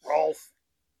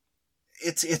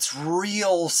 It's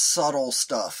real subtle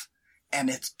stuff, and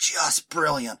it's just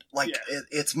brilliant.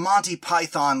 It's Monty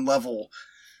Python level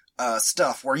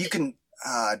stuff where you can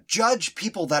judge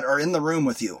people that are in the room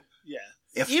with you. Yeah.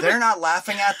 If they're not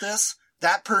laughing at this,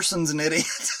 that person's an idiot.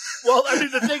 Well, I mean,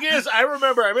 the thing is,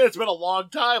 it's been a long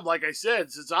time, like I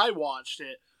said, since I watched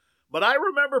it. But I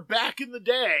remember back in the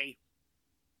day,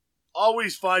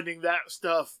 always finding that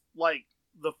stuff, like,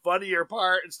 the funnier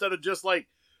part, instead of just, like,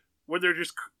 when they're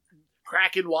just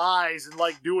cracking wise and,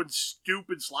 like, doing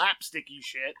stupid slapsticky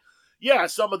shit. Yeah,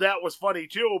 some of that was funny,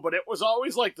 too, but it was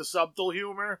always, like, the subtle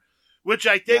humor, which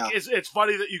I think it's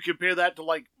funny that you compare that to,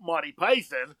 like, Monty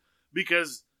Python,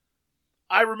 because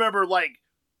I remember, like,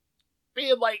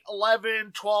 being like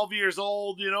 11, 12 years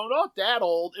old, not that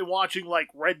old, and watching like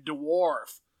Red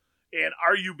Dwarf and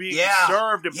Are You Being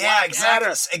Served and Black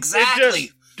Adder. Exactly.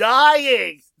 Just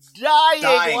dying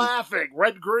laughing.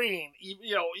 Red Green,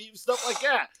 even stuff like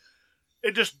that.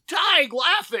 And just dying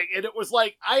laughing. And it was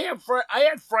like, I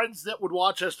had friends that would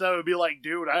watch us and would be like,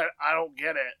 dude, I don't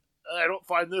get it. I don't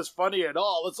find this funny at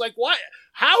all. It's like, why?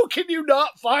 How can you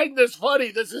not find this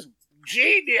funny? This is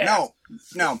genius.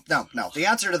 No. The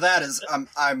answer to that is,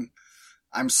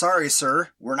 I'm sorry, sir.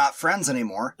 We're not friends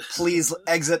anymore. Please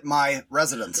exit my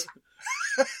residence.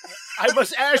 I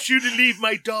must ask you to leave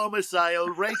my domicile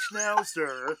right now,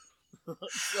 sir.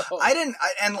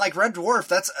 And like Red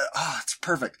Dwarf, it's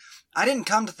perfect. I didn't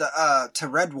come to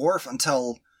Red Dwarf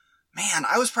until, man,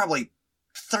 I was probably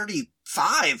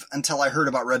 35 until I heard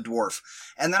about Red Dwarf.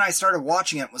 And then I started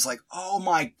watching it and was like, oh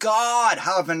my God,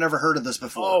 how have I never heard of this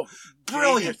before? Oh,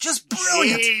 brilliant. Just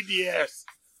brilliant. Genius.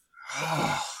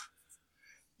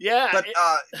 Yeah. But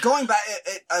going back,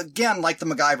 again, like the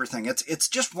MacGyver thing, it's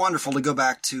just wonderful to go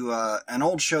back to an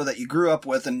old show that you grew up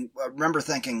with and remember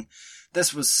thinking,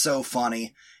 this was so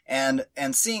funny. And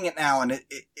seeing it now, and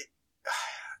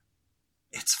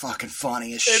it's fucking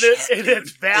funny as shit. And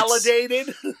it's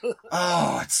validated.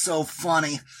 It's so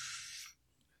funny.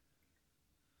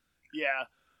 Yeah.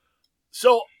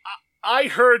 So I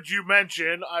heard you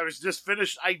mention I just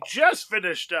finished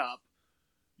up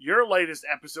your latest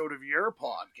episode of your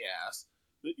podcast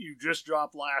that you just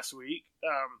dropped last week.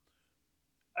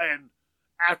 And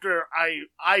after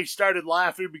I started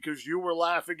laughing because you were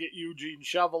laughing at Eugene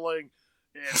shoveling,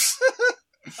 and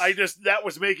that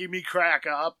was making me crack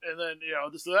up, and then,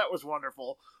 so that was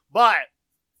wonderful. But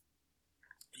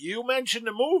you mentioned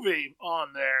a movie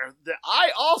on there that I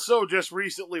also just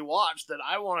recently watched that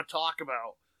I want to talk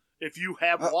about if you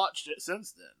have watched it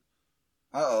since then.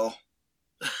 Uh-oh.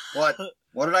 What?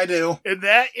 What did I do? And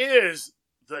that is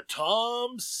the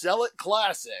Tom Selleck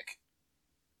classic.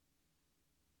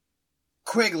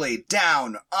 Quigley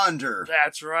Down Under.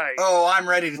 That's right. Oh, I'm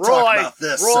ready to talk about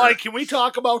this, Roy, sir. can we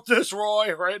talk about this,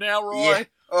 Roy, right now, Roy? Yeah.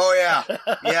 Oh, yeah.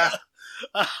 Yeah.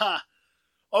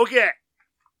 Okay.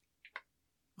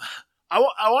 I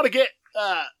want to get...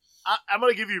 I'm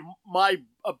going to give you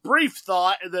a brief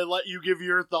thought and then let you give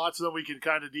your thoughts, and then we can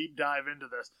kind of deep dive into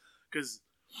this. Because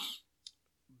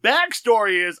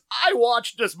backstory is, I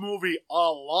watched this movie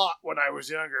a lot when I was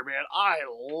younger, man. I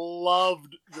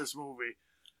loved this movie.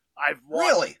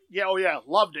 Really? Yeah, oh yeah,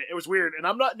 loved it. It was weird. And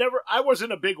I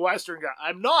wasn't a big Western guy.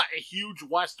 I'm not a huge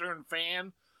Western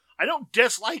fan. I don't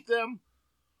dislike them,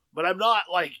 but I'm not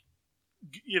like,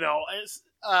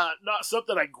 not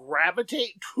something I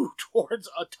gravitate towards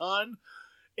a ton.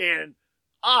 And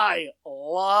I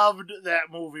loved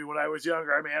that movie when I was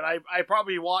younger. I mean, I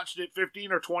probably watched it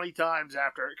 15 or 20 times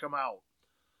after it come out.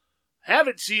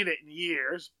 Haven't seen it in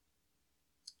years.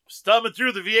 Stumbling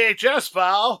through the VHS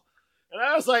file, and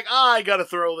I was like, I gotta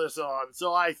throw this on.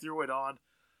 So I threw it on.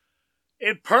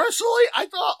 And personally, I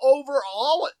thought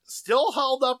overall it still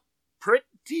held up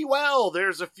pretty well.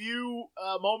 There's a few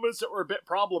moments that were a bit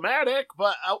problematic,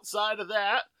 but outside of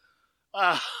that,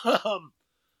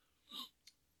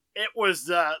 it was,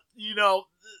 it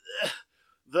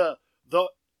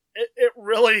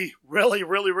really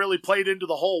played into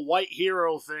the whole white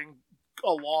hero thing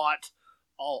a lot,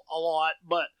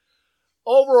 but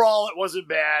overall it wasn't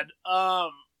bad. I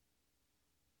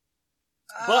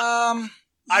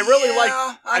really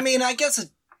like. I mean, I guess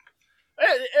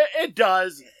it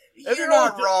does. You're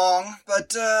not wrong,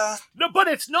 but no, but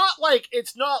it's not like he's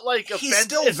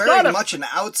still very much an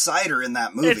outsider in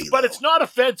that movie. But it's not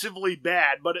offensively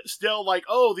bad. But it's still like,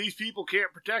 oh, these people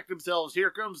can't protect themselves.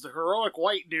 Here comes the heroic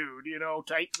white dude,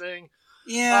 type thing.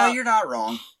 Yeah, you're not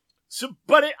wrong. So,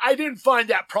 but I didn't find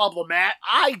that problematic.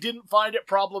 I didn't find it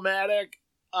problematic.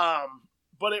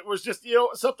 But it was just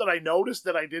something I noticed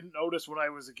that I didn't notice when I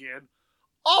was a kid.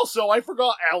 Also, I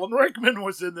forgot Alan Rickman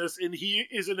was in this, and he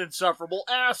is an insufferable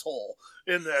asshole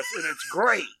in this, and it's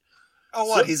great. Oh,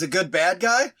 what? So, he's a good bad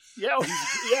guy? Yeah,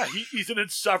 he's an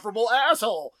insufferable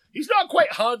asshole. He's not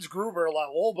quite Hans Gruber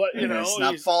level, but he's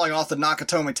not falling off the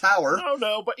Nakatomi Tower.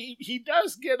 No, but he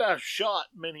does get a shot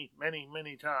many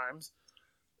times.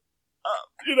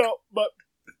 But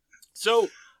so.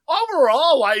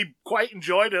 Overall, I quite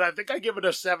enjoyed it. I think I give it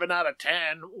a 7 out of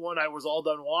 10 when I was all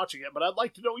done watching it, but I'd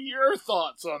like to know your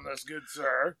thoughts on this, good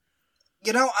sir.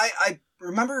 I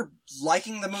remember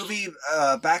liking the movie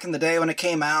back in the day when it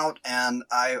came out, and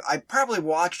I probably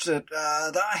watched it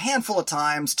a handful of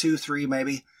times, 2, 3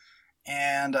 maybe,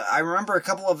 and I remember a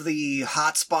couple of the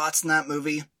hot spots in that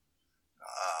movie.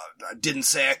 I didn't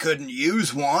say I couldn't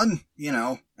use one,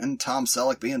 and Tom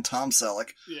Selleck being Tom Selleck.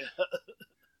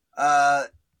 Yeah.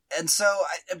 And so,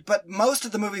 but most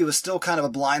of the movie was still kind of a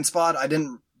blind spot. I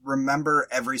didn't remember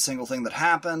every single thing that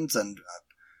happened, and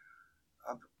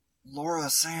Laura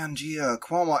San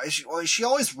Giacomo, is she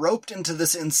always roped into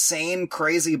this insane,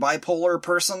 crazy, bipolar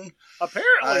person?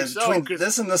 Apparently so. Between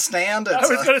this and The Stand, I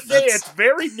was going to say, it's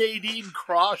very Nadine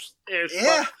Cross-ish,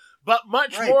 yeah, but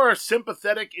much more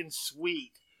sympathetic and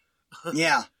sweet.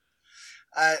 Yeah.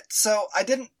 So I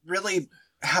didn't really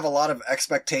have a lot of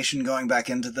expectation going back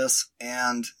into this,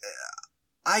 and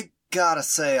I gotta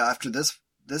say, after this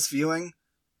viewing,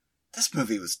 this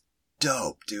movie was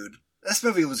dope, dude. This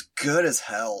movie was good as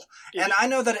hell. And I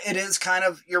know that it is kind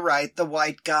of, you're right, the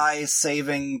white guy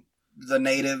saving the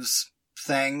natives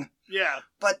thing. Yeah.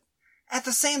 But at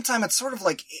the same time, it's sort of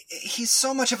like, he's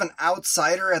so much of an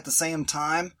outsider at the same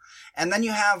time. And then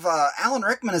you have, Alan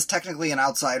Rickman is technically an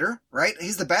outsider, right?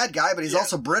 He's the bad guy, but he's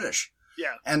also British.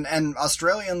 Yeah. And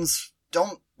Australians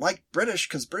don't like British,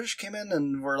 because British came in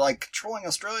and were, controlling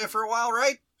Australia for a while,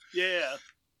 right? Yeah.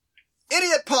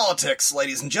 Idiot politics,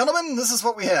 ladies and gentlemen. This is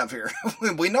what we have here.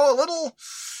 We know a little,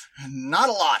 not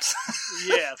a lot.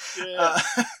 Yeah.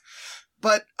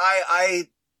 But I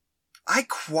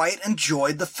quite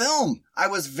enjoyed the film. I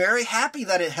was very happy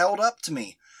that it held up to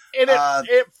me. And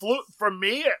it flew, for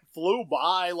me, it flew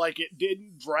by, it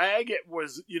didn't drag. It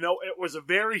was, it was a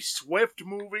very swift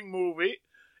moving movie.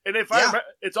 And if I remember,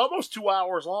 it's almost 2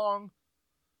 hours long,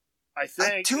 I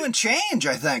think. 2 and change,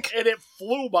 I think. And it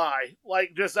flew by.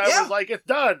 Was like, it's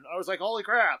done. I was like, holy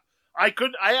crap. I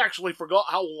actually forgot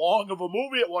how long of a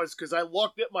movie it was, because I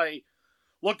looked at my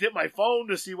phone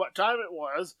to see what time it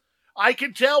was. I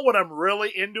can tell when I'm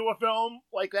really into a film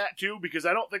like that, too, because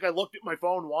I don't think I looked at my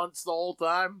phone once the whole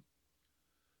time.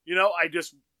 I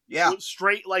just was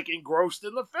straight, engrossed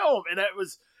in the film. And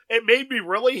it made me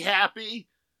really happy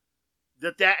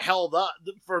that held up,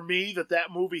 for me, that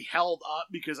movie held up,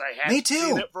 because I hadn't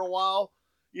seen it for a while.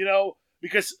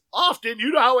 Because often,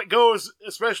 you know how it goes,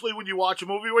 especially when you watch a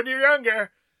movie when you're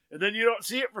younger, and then you don't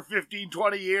see it for 15,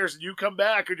 20 years, and you come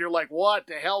back and you're like, what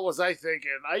the hell was I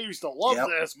thinking? I used to love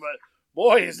this, but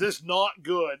boy, is this not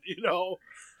good,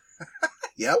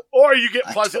 Yep. Or you get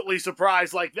pleasantly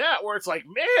surprised like that, where it's like,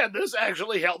 man, this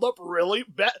actually held up really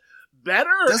better.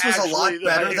 This was a lot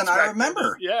better than I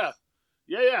remember. Yeah.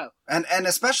 And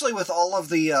especially with all of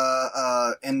the,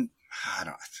 I don't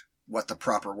know what the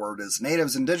proper word is,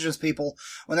 natives, indigenous people,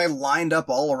 when they lined up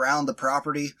all around the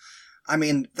property. I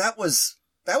mean, that was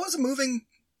a moving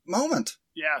moment.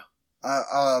 Yeah.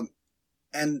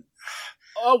 And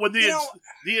Oh, when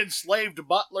the enslaved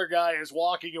butler guy is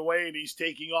walking away and he's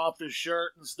taking off his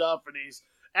shirt and stuff, and he's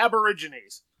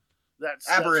Aborigines. That's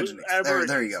Aborigines.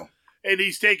 There you go. And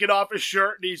he's taking off his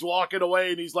shirt and he's walking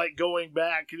away and he's like going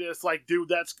back. And it's like, dude,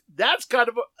 that's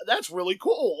that's really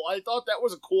cool. I thought that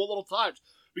was a cool little touch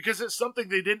because it's something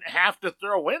they didn't have to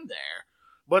throw in there,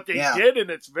 but they did,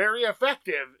 and it's very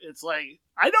effective. It's like,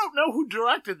 I don't know who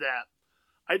directed that.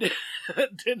 I didn't.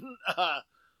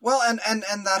 Well,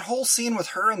 and that whole scene with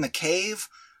her in the cave,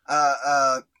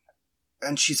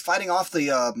 and she's fighting off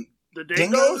the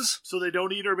dingoes, so they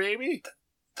don't eat her baby.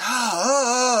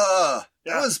 That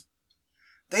was.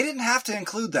 They didn't have to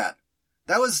include that.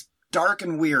 That was dark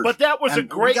and weird. But that was a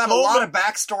great moment. We got a lot of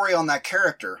backstory on that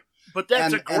character. But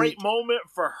that's a great moment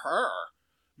for her.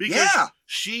 Because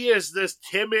she is this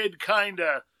timid kind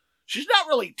of... She's not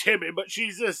really timid, but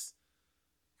she's this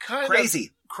kind of...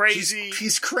 Crazy.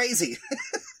 She's crazy.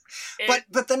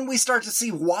 But then we start to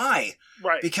see why.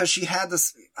 Right. Because she had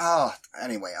this...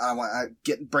 anyway, I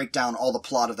break down all the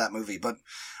plot of that movie. But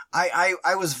I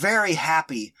was very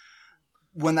happy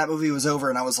when that movie was over,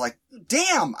 and I was like,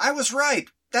 damn, I was right.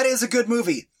 That is a good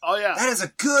movie. Oh, yeah. That is a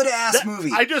good-ass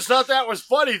movie. I just thought that was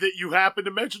funny that you happened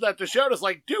to mention that to show. It's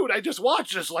like, dude, I just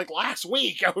watched this like last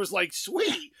week. I was like,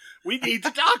 sweet, we need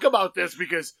to talk about this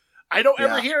because I don't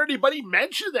ever hear anybody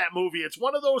mention that movie. It's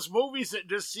one of those movies that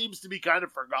just seems to be kind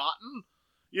of forgotten.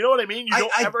 You know what I mean? I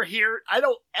don't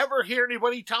ever hear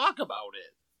anybody talk about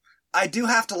it. I do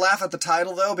have to laugh at the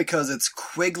title, though, because it's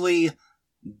Quigley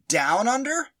Down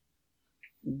Under?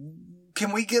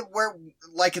 Can we get where,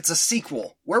 like, it's a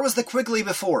sequel? Where was the Quigley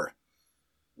before?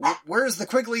 Where is the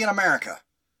Quigley in America?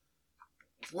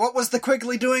 What was the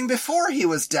Quigley doing before he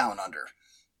was down under?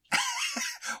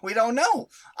 We don't know.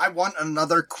 I want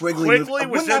another Quigley movie.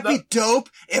 Wouldn't that be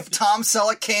dope if Tom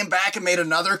Selleck came back and made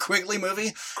another Quigley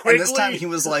movie? And this time he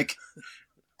was like,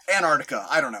 Antarctica.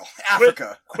 I don't know.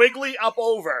 Africa. Quigley up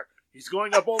over. He's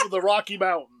going up over the Rocky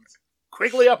Mountains.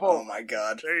 Quigley up over. Oh my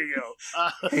god. There you go.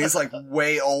 He's like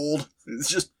way old. It's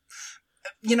just,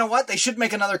 you know what? They should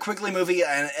make another Quigley movie,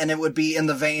 and it would be in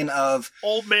the vein of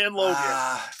Old Man Logan.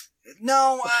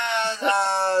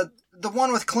 The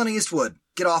one with Clint Eastwood.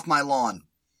 Get Off My Lawn.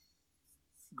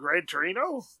 Gran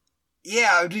Torino?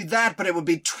 Yeah, it would be that, but it would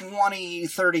be 20,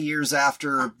 30 years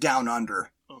after Down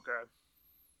Under. Okay.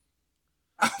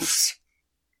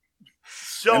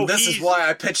 So and this is why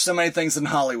I pitch so many things in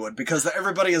Hollywood, because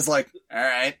everybody is like,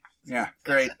 alright, yeah,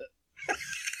 great.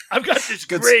 I've got this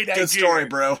great idea. Good story,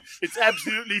 bro. It's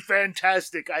absolutely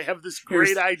fantastic. I have this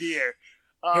great idea.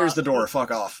 Here's the door, fuck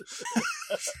off.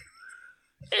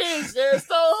 Is this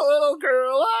the little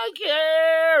girl I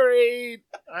carried?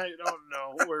 I don't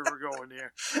know where we're going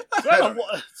here.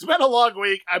 It's been a long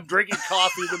week. I'm drinking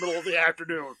coffee in the middle of the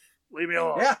afternoon. Leave me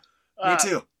alone. Yeah, me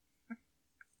too.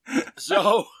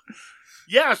 So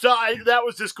that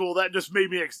was just cool. That just made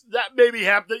me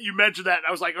happy that you mentioned that. And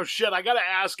I was like, oh shit, I gotta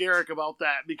ask Eric about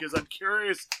that because I'm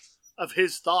curious of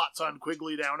his thoughts on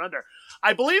Quigley Down Under.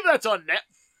 I believe that's on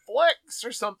Netflix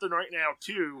or something right now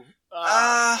too.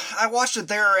 I watched it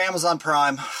there or Amazon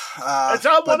Prime. It's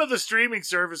on one of the streaming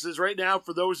services right now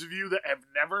for those of you that have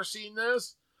never seen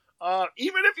this.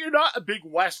 Even if you're not a big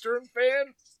Western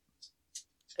fan,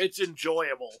 it's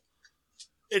enjoyable.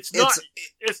 It's not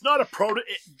a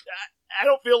I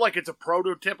don't feel like it's a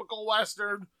prototypical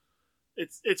Western.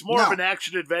 It's more of an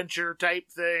action adventure type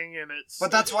thing, and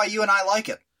But that's why you and I like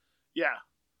it. Yeah.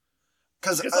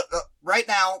 Because right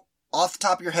now, off the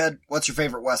top of your head, what's your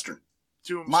favorite Western?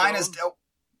 Tombstone. Mine is...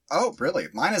 Oh, really?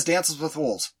 Mine is Dances with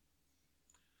Wolves.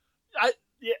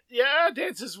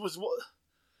 Dances with Wolves.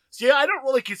 See, I don't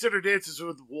really consider Dances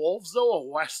with Wolves, though, a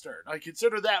Western. I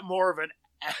consider that more of an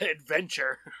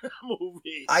adventure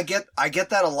movie. I get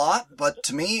that a lot, but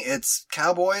to me, it's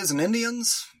cowboys and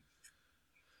Indians.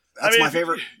 That's my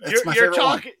favorite. That's my favorite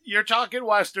one. You're talking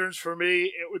Westerns. For me,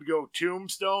 it would go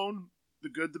Tombstone, The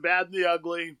Good, the Bad, and the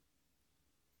Ugly.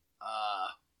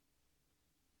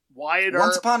 Wyatt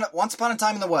Earp. Once Upon a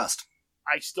Time in the West.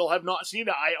 I still have not seen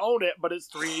it. I own it, but it's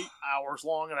 3 hours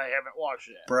long, and I haven't watched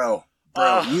it. Bro,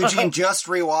 Eugene just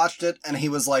rewatched it, and he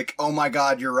was like, "Oh my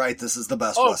god, you're right. This is the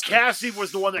best." Western. Cassie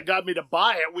was the one that got me to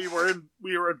buy it. We were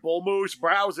at Bull Moose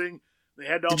browsing. They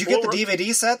had. Did you get the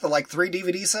DVD set? The 3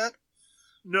 DVD set?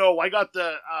 No, I got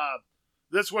the.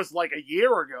 This was like a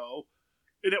year ago,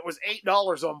 and it was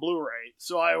 $8 on Blu-ray.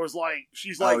 So I was like,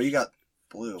 she's like, "Oh, you got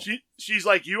blue." She's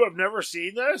like, "You have never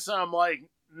seen this?" I'm like,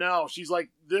 "No." She's like,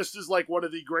 "This is like one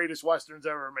of the greatest Westerns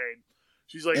ever made."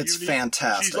 She's like, "It's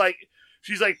fantastic."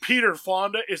 She's like, Peter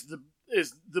Fonda is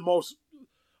the most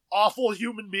awful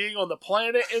human being on the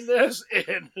planet in this,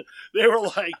 and they were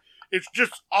like, It's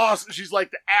just awesome. She's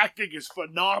like, the acting is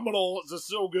phenomenal. It's just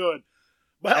so good.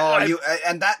 But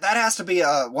and that has to be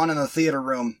one in the theater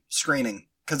room screening,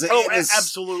 because it is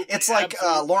absolutely. It's like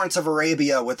Lawrence of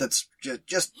Arabia with its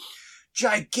just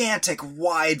gigantic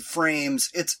wide frames.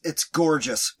 It's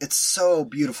gorgeous. It's so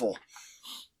beautiful.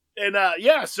 And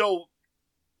so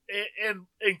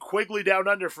and Quigley Down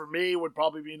Under for me would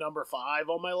probably be number 5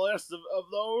 on my list of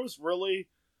those. Really,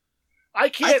 I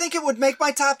think it would make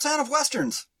my top 10 of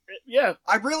westerns. Yeah,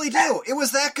 I really do. It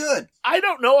was that good. I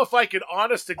don't know if I could,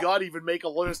 honest to God, even make a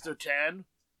list of 10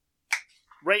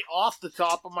 right off the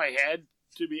top of my head.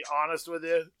 To be honest with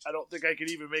you, I don't think I could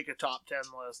even make a top 10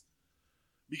 list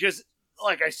because,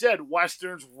 like I said,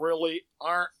 westerns really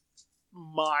aren't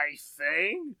my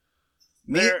thing.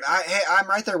 I'm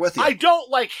right there with you. I don't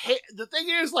the thing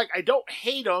is, I don't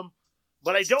hate them,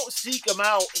 but I don't seek them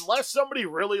out unless somebody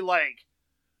really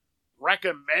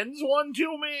recommends one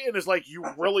to me and is like, you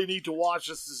really need to watch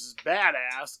this. This is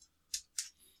badass.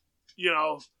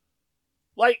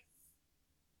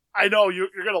 I know you're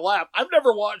gonna laugh. I've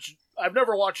never watched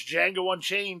Django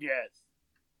Unchained yet.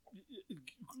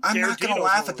 I'm not gonna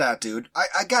laugh at that, dude.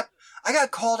 I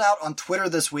got called out on Twitter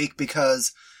this week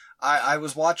because I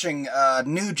was watching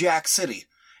New Jack City,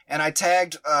 and I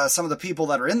tagged some of the people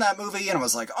that are in that movie, and I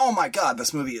was like, oh my god,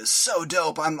 this movie is so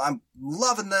dope. I'm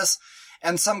loving this.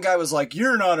 And some guy was like,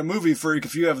 you're not a movie freak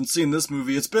if you haven't seen this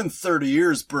movie. It's been 30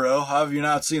 years, bro. How have you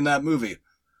not seen that movie?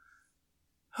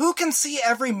 Who can see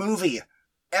every movie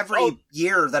every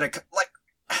year that it...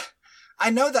 I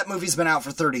know that movie's been out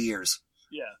for 30 years.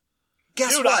 Yeah.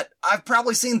 Guess what? I've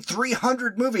probably seen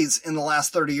 300 movies in the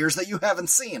last 30 years that you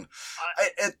haven't seen.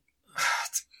 It's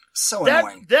so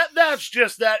annoying. That's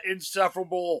just that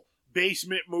insufferable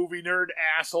basement movie nerd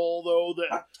asshole, though,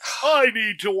 that I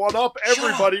need to one-up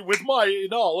everybody with my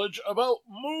knowledge about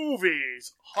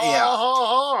movies. Ha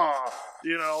ha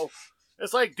ha.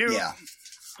 It's like, dude,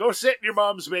 go sit in your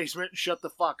mom's basement and shut the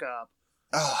fuck up.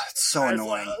 Oh, it's so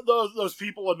annoying. Those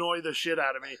people annoy the shit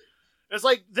out of me. It's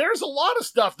like, there's a lot of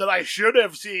stuff that I should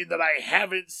have seen that I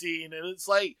haven't seen, and it's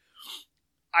like,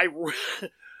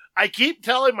 I keep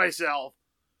telling myself,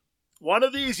 one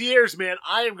of these years, man,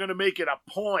 I am going to make it a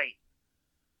point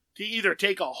to either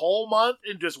take a whole month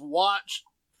and just watch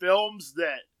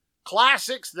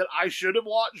classics that I should have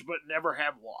watched but never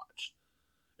have watched.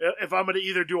 If I'm going to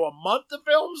either do a month of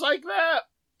films like that,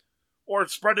 or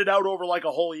spread it out over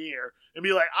a whole year, and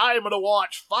be like, I am going to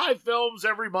watch 5 films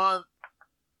every month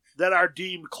that are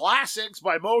deemed classics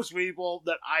by most people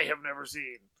that I have never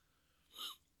seen.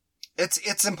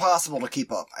 It's impossible to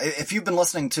keep up. If you've been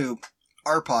listening to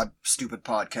our stupid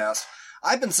podcast,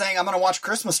 I've been saying I'm going to watch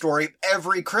Christmas Story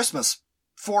every Christmas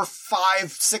for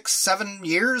 5, 6, 7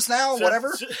 years now,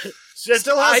 whatever.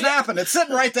 Still hasn't happened. It's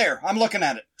sitting right there. I'm looking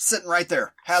at it. Sitting right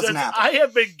there. Hasn't happened. I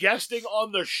have been guesting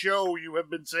on the show you have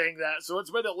been saying that, so it's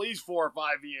been at least 4 or 5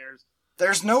 years.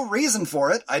 There's no reason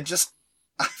for it. I've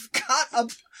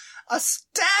got a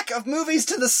stack of movies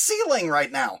to the ceiling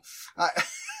right now.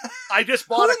 I just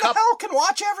bought Who the hell can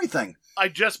watch everything? I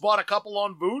just bought a couple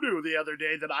on Vudu the other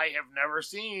day that I have never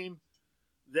seen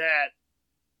that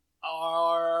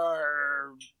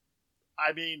are,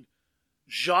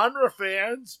 genre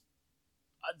fans.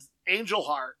 Angel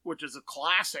Heart, which is a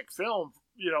classic film,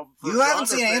 you haven't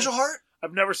seen fans. Angel Heart?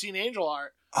 I've never seen Angel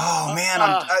Heart. Oh man,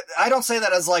 I don't say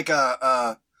that as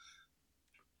a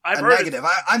negative.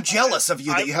 I'm jealous of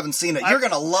you that you haven't seen it. You're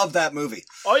gonna love that movie.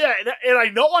 Oh yeah, and I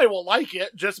know I will like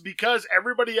it just because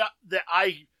everybody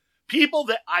people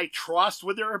that I trust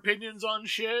with their opinions on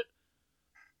shit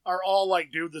are all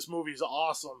like, dude, this movie's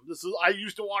awesome. I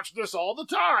used to watch this all the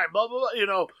time. Blah blah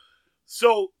blah.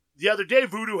 So the other day,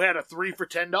 Vudu had a 3 for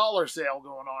 $10 sale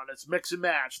going on. It's mix and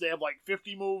match. They have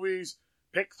 50 movies.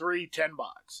 Pick 3, $10.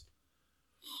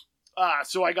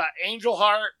 So I got Angel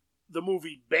Heart, the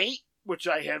movie Bait, which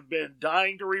I have been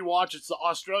dying to rewatch. It's the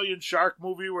Australian shark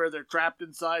movie where they're trapped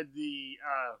inside the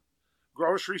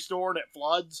grocery store and it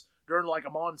floods during a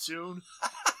monsoon.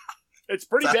 It's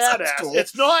pretty badass. Cool.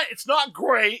 It's not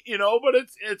great, but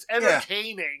it's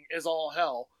entertaining as all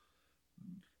hell.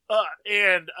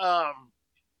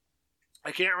 I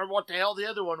can't remember what the hell the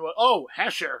other one was. Oh,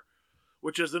 Hesher,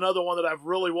 which is another one that I've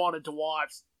really wanted to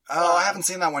watch. Oh, I haven't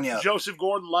seen that one yet. Joseph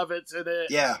Gordon-Levitt's in it.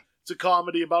 Yeah. It's a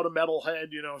comedy about a metalhead,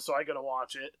 so I gotta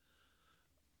watch it.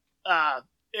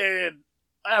 And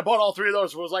I bought all 3 of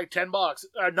those. It was $10.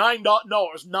 $9. No,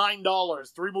 it was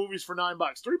 $9. 3 movies for $9.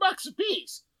 $3 a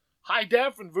piece. High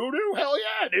def and Vudu? Hell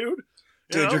yeah, dude.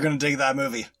 Dude, you're gonna dig that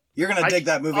movie. You're gonna dig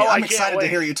that movie. I'm excited to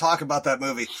hear you talk about that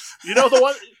movie. The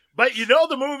one... But you know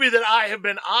the movie that I have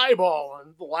been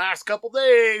eyeballing the last couple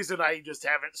days, and I just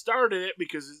haven't started it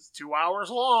because it's 2 hours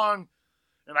long,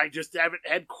 and I just haven't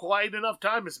had quite enough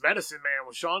time, is Medicine Man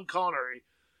with Sean Connery,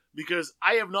 because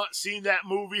I have not seen that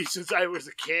movie since I was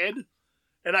a kid,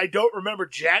 and I don't remember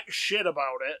jack shit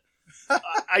about it.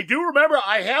 I do remember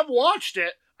I have watched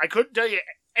it. I couldn't tell you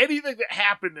anything that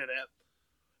happened in it.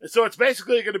 And so it's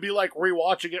basically going to be like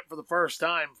rewatching it for the first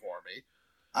time for me.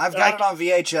 I've got it on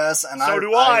VHS, and so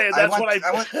do I, and that's what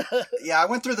I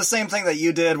went through the same thing that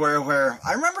you did, where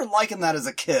I remember liking that as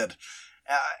a kid.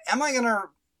 Am I gonna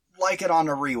like it on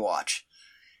a rewatch?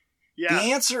 Yeah.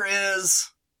 The answer is,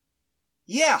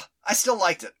 yeah, I still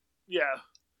liked it. Yeah.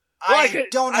 I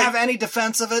don't have any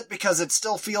defense of it because it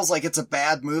still feels like it's a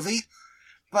bad movie,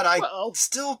 but I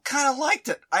still kind of liked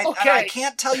it. And I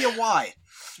can't tell you why.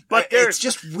 But it's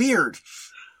just weird.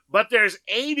 But there's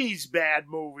 80s bad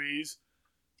movies,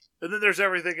 and then there's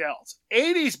everything else.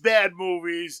 80s bad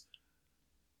movies,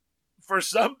 for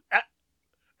some,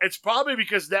 it's probably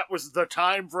because that was the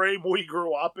time frame we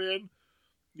grew up in.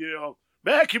 You know,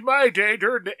 back in my day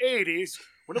during the 80s,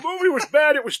 when a movie was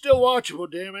bad, it was still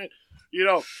watchable, damn it. You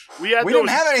know, we didn't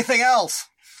have anything else.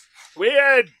 We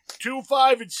had 2,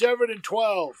 5, and 7, and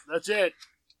 12. That's it.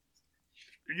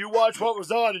 And you watched what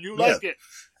was on, and you liked it.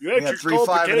 You had your 3, cold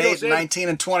 5, and 8, potatoes 19,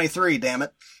 and 23, damn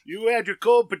it. You had your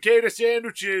cold potato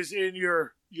sandwiches and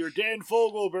your Dan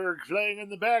Fogelberg playing in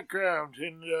the background.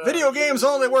 And video games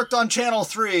only worked on Channel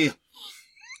 3.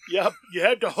 Yep, you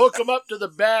had to hook them up to the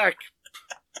back.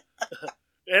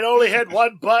 It only had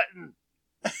one button,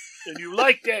 and you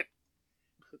liked it.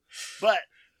 But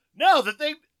no, the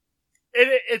thing,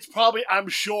 it's probably, I'm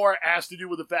sure, has to do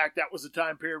with the fact that was the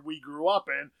time period we grew up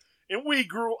in, and we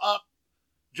grew up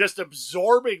just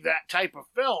absorbing that type of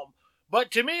film.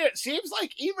 But to me, it seems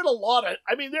like even a lot of,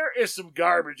 I mean, there is some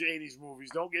garbage 80s movies,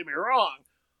 don't get me wrong,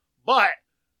 but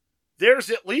there's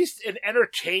at least an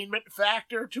entertainment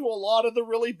factor to a lot of the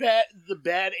really bad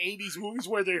 80s movies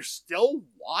where they're still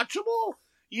watchable,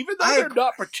 even though they're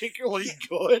not particularly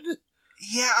good.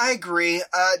 Yeah, I agree.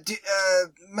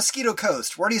 Mosquito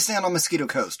Coast. Where do you stand on Mosquito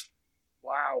Coast?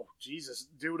 Wow, Jesus,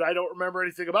 dude, I don't remember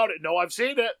anything about it. No, I've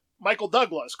seen it. Michael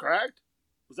Douglas, correct?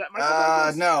 Was that Michael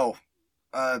Douglas? No.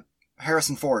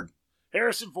 Harrison Ford.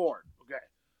 Harrison Ford. Okay.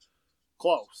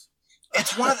 Close.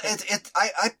 It's one of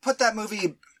I put that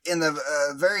movie in the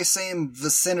very same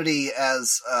vicinity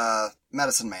as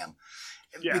Medicine Man.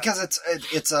 Yeah. Because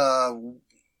it's a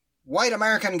white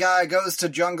American guy goes to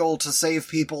jungle to save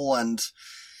people and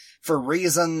for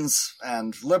reasons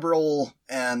and liberal,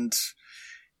 and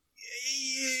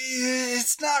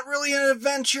it's not really an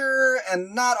adventure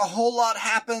and not a whole lot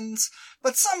happens,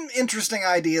 but some interesting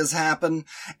ideas happen,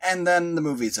 and then the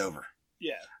movie's over.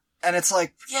 Yeah. And it's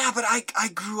like, yeah, but I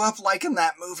grew up liking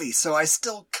that movie, so I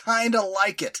still kind of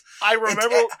like it. I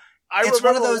remember. It's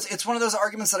one of those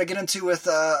arguments that I get into with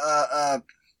because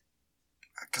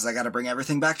I got to bring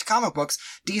everything back to comic books.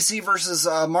 DC versus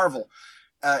Marvel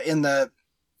in the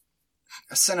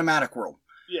cinematic world.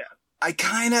 Yeah. I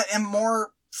kind of am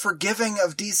more forgiving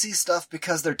of DC stuff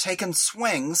because they're taking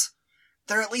swings.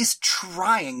 They're at least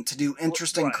trying to do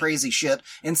interesting, crazy shit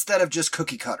instead of just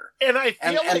cookie cutter. And I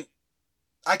feel like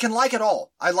I can like it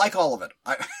all. I like all of it.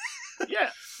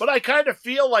 Yeah, but I kind of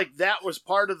feel like that was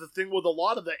part of the thing with a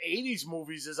lot of the 80s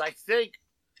movies is I think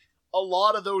a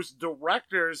lot of those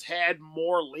directors had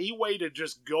more leeway to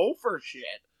just go for shit.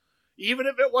 Even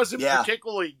if it wasn't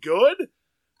particularly good.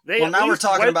 Now we're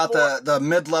talking about the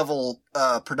mid-level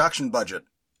production budget.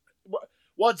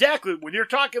 Well, exactly. When you're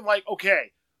talking like,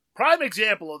 okay, prime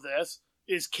example of this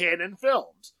is Canon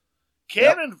Films.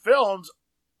 Canon Films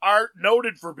are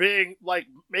noted for being like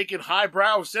making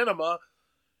highbrow cinema,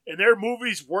 and their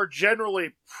movies were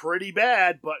generally pretty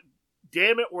bad, but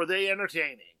damn it, were they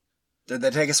entertaining. Did they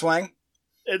take a swing?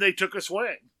 And they took a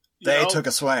swing. They took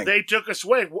a swing. They took a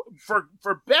swing.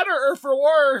 For better or for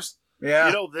worse,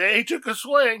 they took a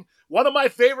swing. One of my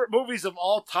favorite movies of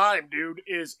all time, dude,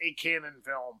 is a Canon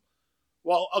film.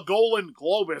 Well, a Golden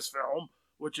Globus film,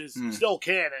 which is still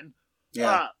canon.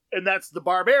 Yeah. And that's The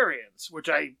Barbarians, which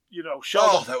I,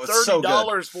 shelled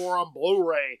 $30 for on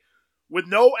Blu-ray with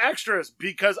no extras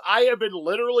because I have been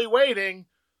literally waiting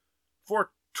for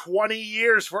 20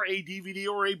 years for a DVD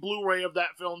or a Blu-ray of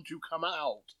that film to come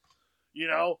out.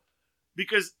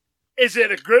 Because is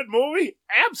it a good movie?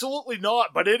 Absolutely not,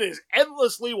 but it is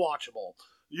endlessly watchable.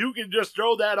 You can just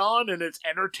throw that on and it's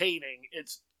entertaining.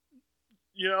 It's,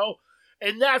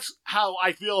 and that's how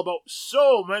I feel about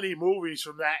so many movies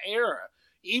from that era.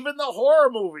 Even the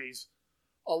horror movies,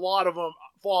 a lot of them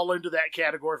fall into that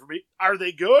category for me. Are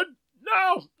they good?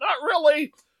 No, not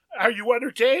really. Are you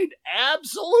entertained?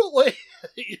 Absolutely.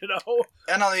 You know?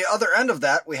 And on the other end of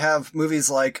that, we have movies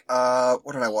like,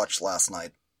 what did I watch last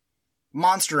night?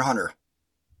 Monster Hunter.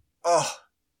 Oh.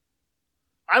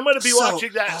 I'm going to be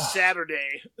watching that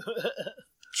Saturday.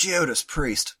 Judas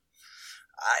Priest.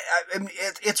 I mean,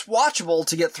 it's watchable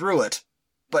to get through it,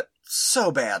 but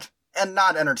so bad and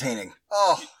not entertaining.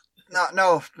 Oh,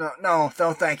 no,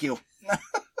 thank you.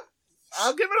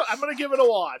 I'm going to give it a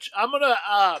watch. I'm going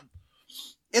to,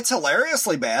 it's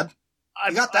hilariously bad.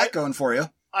 You got that going for you.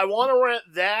 I want to rent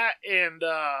that and,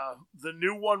 the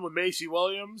new one with Macy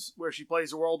Williams, where she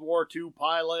plays a World War II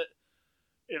pilot.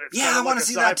 And it's I want to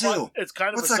see that too. It's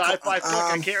kind of a sci-fi flick.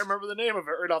 I can't remember the name of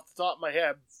it right off the top of my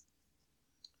head.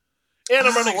 And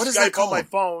I'm running Skype on my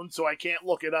phone, so I can't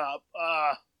look it up.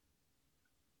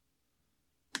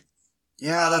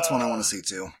 Yeah, that's one I want to see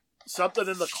too. Something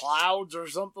in the Clouds or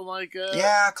something like that.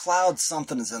 Yeah, Clouds,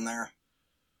 something is in there.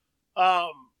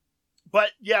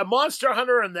 But yeah, Monster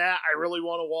Hunter and that I really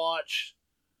want to watch.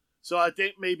 So I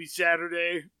think maybe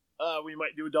Saturday we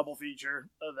might do a double feature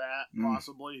of that,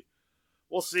 possibly.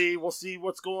 We'll see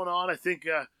what's going on. I think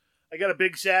I got a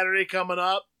big Saturday coming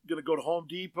up. I'm going to go to Home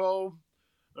Depot.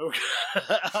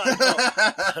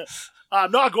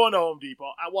 I'm not going to Home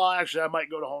Depot. Well, actually, I might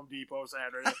go to Home Depot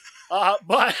Saturday.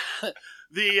 But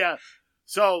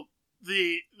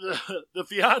the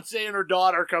fiance and her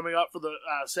daughter coming up for the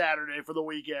Saturday for the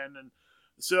weekend, and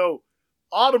so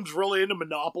Autumn's really into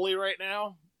Monopoly right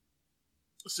now.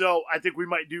 So I think we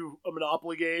might do a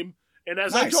Monopoly game. And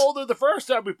as I told her the first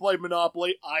time we played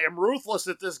Monopoly, I am ruthless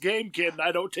at this game, kid, and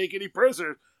I don't take any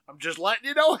prisoners. I'm just letting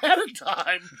you know ahead of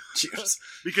time.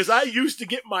 Because I used to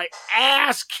get my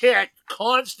ass kicked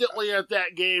constantly at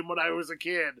that game when I was a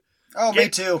kid. Oh, me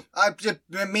too.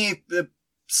 Me,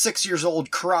 6 years old,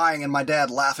 crying and my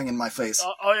dad laughing in my face.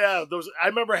 Yeah, I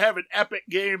remember having epic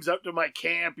games out to my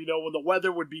camp, you know, when the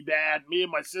weather would be bad. Me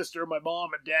and my sister, my mom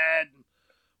and dad,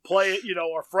 play it, you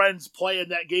know, our friends playing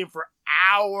that game for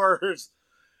hours.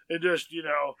 And just, you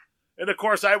know... And of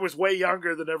course, I was way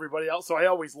younger than everybody else, so I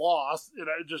always lost. And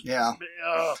I just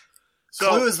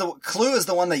Clue is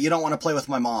the one that you don't want to play with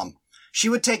my mom. She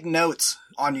would take notes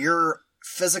on your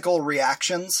physical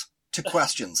reactions to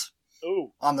questions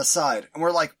on the side, and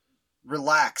we're like,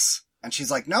 "Relax," and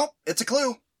she's like, "Nope, it's a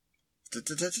clue."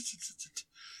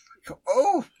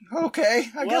 Oh, okay.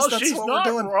 I guess that's what we're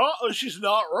doing. She's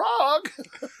not wrong.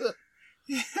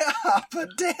 Yeah, but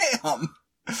damn.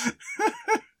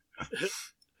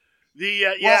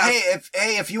 Well,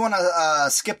 if you want to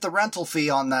skip the rental fee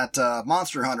on that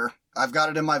Monster Hunter, I've got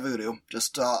it in my Voodoo.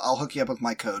 Just I'll hook you up with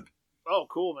my code. Oh,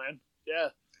 cool, man.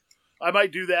 Yeah, I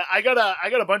might do that. I got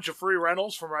a bunch of free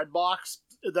rentals from Redbox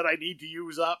that I need to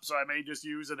use up, so I may just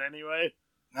use it anyway.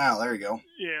 Oh, there you go.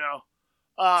 You know,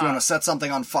 if you want to set something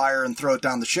on fire and throw it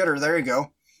down the shitter, there you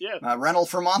go. Yeah, rental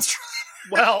for Monster.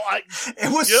 Well,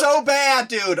 it was so bad,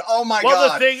 dude. Oh my god.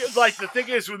 Well, the thing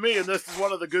is with me, and this is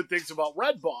one of the good things about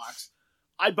Redbox,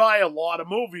 I buy a lot of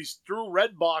movies through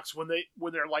Redbox when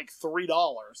they're like $3.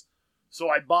 So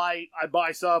I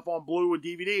buy stuff on Blu and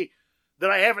DVD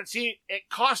that I haven't seen. It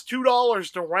costs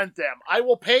 $2 to rent them. I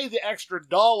will pay the extra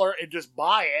 $1 and just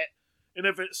buy it. And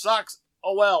if it sucks,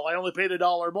 oh well, I only paid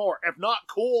 $1 more. If not,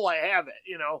 cool, I have it.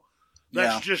 You know,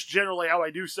 that's just generally how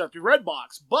I do stuff through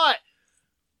Redbox. But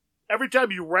every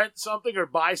time you rent something or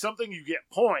buy something, you get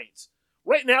points.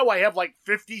 Right now, I have like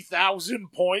 50,000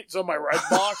 points on my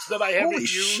Redbox that I haven't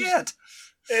used. Holy shit!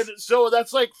 And so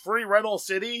that's like free rental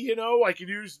city, you know? I can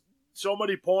use so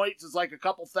many points. It's like a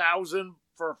couple thousand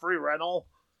for a free rental.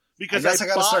 Because I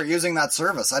got to start using that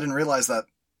service. I didn't realize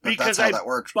that's how that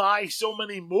worked. Buy so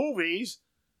many movies,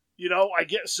 you know, I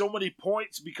get so many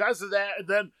points because of that. And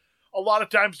then a lot of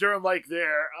times during like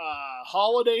their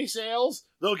holiday sales,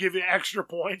 they'll give you extra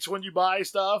points when you buy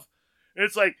stuff. And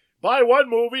it's like, buy one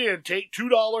movie and take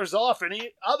 $2 off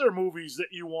any other movies that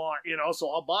you want, you know. So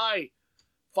I'll buy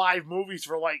 5 movies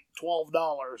for like $12.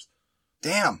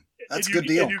 Damn, that's a good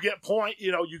deal. And you get points.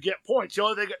 The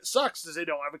only thing that sucks is they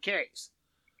don't have a case.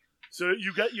 So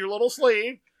you get your little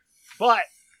sleeve. But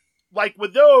like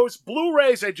with those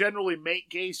Blu-rays, I generally make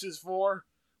cases for.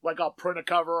 Like I'll print a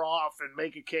cover off and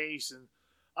make a case. And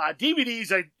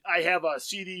DVDs, I have a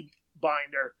CD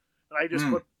binder, and I just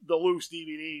put the loose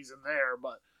DVDs in there.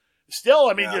 But still,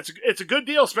 I mean, it's a good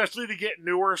deal, especially to get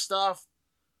newer stuff,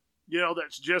 you know,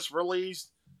 that's just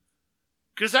released.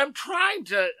 Because I'm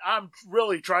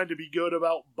really trying to be good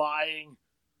about buying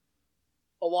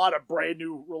a lot of brand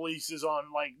new releases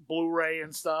on like Blu-ray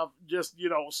and stuff, just, you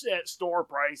know, at store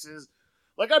prices.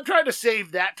 Like I'm trying to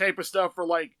save that type of stuff for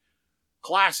like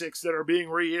classics that are being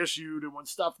reissued and when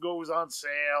stuff goes on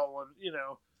sale and, you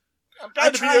know, I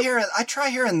try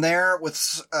here and there with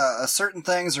certain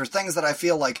things or things that I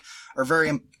feel like are very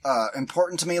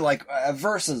important to me, like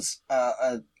Versus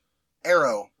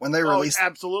Arrow when they released.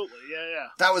 Absolutely, yeah.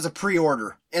 That was a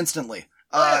pre-order instantly.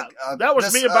 That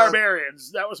was me and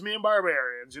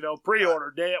Barbarians.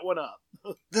 Pre-order day it went up.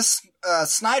 This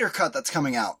Snyder Cut that's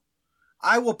coming out.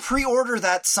 I will pre-order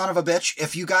that son of a bitch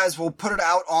if you guys will put it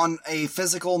out on a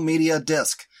physical media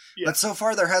disc. Yeah. But so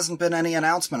far there hasn't been any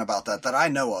announcement about that I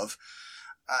know of.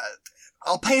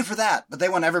 I'll pay for that, but they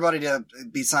want everybody to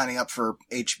be signing up for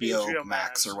HBO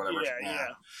Max or whatever. Yeah.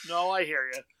 No, I hear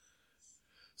you.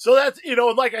 So that's,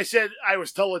 like I said, I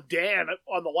was telling Dan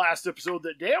on the last episode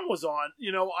that Dan was on,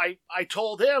 I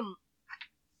told him,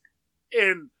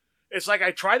 and it's like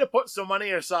I try to put some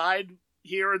money aside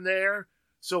here and there.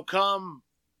 So come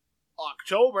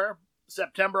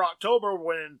September, October,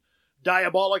 when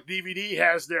Diabolic DVD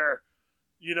has their,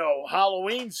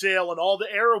 Halloween sale and all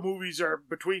the Arrow movies are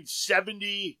between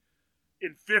 70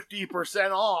 and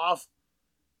 50% off,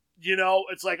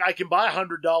 it's like I can buy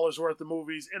 $100 worth of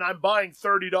movies and I'm buying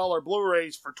 $30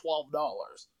 Blu-rays for $12.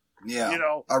 Yeah,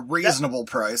 a reasonable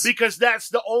price. Because that's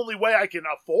the only way I can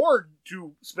afford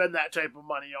to spend that type of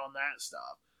money on that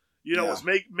stuff. Is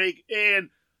make and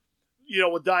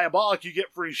with Diabolic, you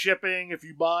get free shipping if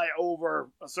you buy over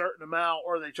a certain amount,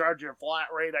 or they charge you a flat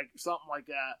rate, something like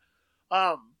that.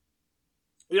 I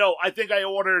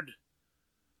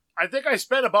think I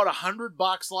spent about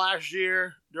 $100 last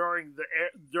year during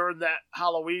that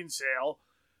Halloween sale.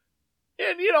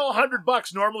 And,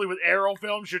 $100 normally with Arrow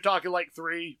films, you're talking like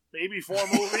 3, maybe 4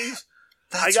 movies.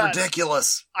 That's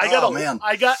ridiculous. I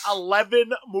got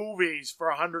 11 movies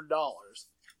for $100.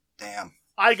 Damn.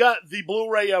 I got the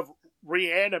Blu-ray of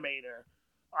Reanimator.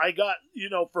 I got,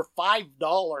 for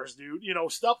 $5,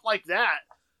 dude. Stuff like that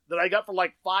I got for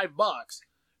like $5.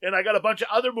 And I got a bunch of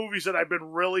other movies that I've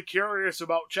been really curious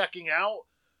about checking out.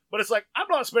 But it's like, I'm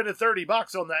not spending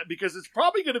 $30 on that because it's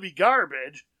probably going to be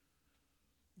garbage.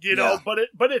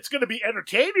 But it's going to be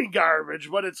entertaining garbage,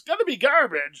 but it's going to be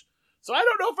garbage. So I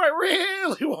don't know if I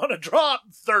really want to drop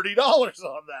 $30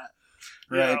 on that.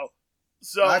 Right.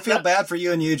 So I feel bad for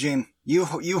you and Eugene. You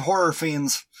horror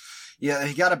fiends. Yeah,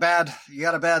 you got a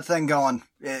bad thing going.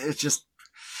 It's just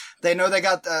they know they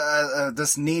got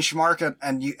this niche market,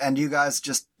 and you guys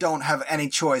just don't have any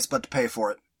choice but to pay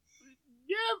for it.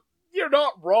 Yeah, you're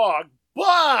not wrong,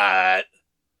 but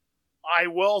I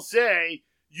will say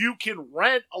you can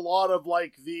rent a lot of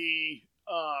like the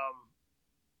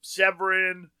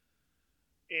Severin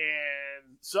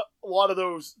and a lot of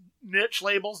those niche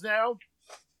labels now.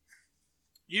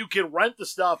 You can rent the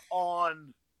stuff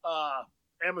on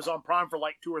Amazon Prime for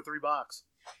like $2 or $3.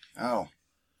 Oh.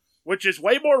 Which is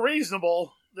way more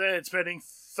reasonable than spending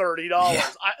 $30. Yeah.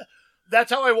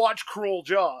 That's how I watch Cruel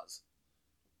Jaws.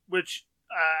 Which,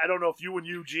 I don't know if you and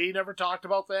Eugene ever talked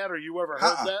about that or you ever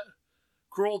heard that.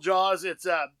 Cruel Jaws, it's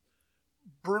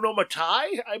Bruno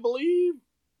Mattei, I believe,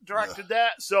 directed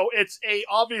that. So it's a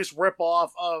obvious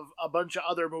ripoff of a bunch of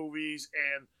other movies,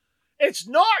 and it's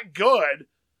not good,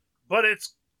 but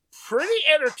it's pretty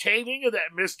entertaining in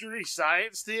that Mystery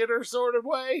Science Theater sort of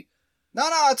way. No,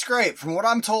 it's great. From what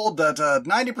I'm told, that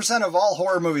 90% of all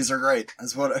horror movies are great.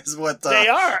 Is what they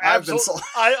are. I've been sold.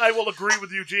 I will agree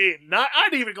with Eugene.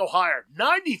 I'd even go higher.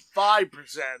 95%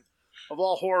 of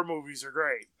all horror movies are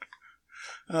great.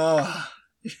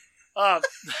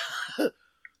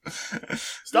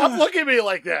 Stop looking at me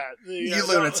like that. You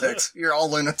lunatics. You're all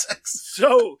lunatics.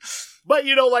 So, but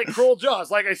like Cruel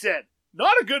Jaws, like I said,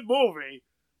 not a good movie.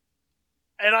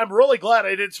 And I'm really glad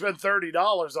I didn't spend $30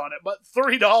 on it. But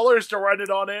 $3 to rent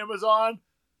it on Amazon,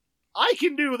 I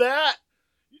can do that.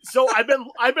 So I've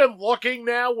been looking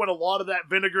now when a lot of that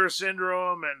Vinegar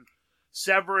Syndrome and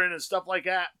Severin and stuff like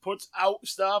that puts out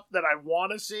stuff that I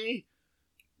want to see.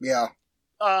 Yeah.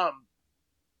 I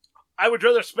would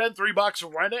rather spend $3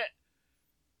 and rent it.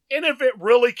 And if it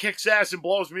really kicks ass and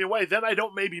blows me away, then I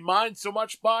don't maybe mind so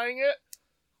much buying it.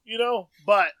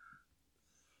 But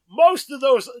most of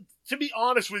those, to be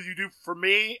honest with you, for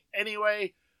me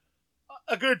anyway,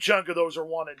 a good chunk of those are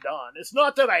one and done. It's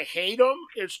not that I hate them.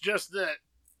 It's just that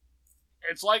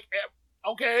it's like,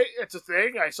 okay, it's a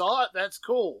thing. I saw it. That's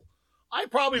cool. I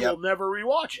probably will never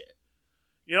rewatch it.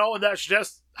 And that's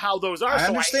just how those are. I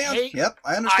understand.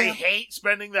 I understand. I hate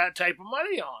spending that type of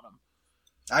money on them.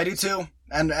 I do too.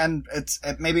 And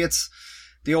maybe it's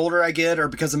the older I get, or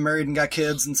because I'm married and got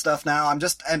kids and stuff now, I'm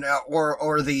just,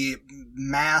 or the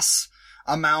mass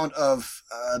amount of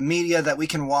media that we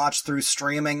can watch through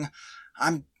streaming,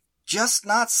 I'm just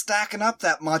not stacking up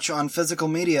that much on physical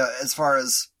media as far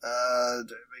as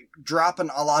dropping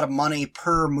a lot of money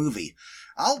per movie.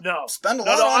 I'll No. spend a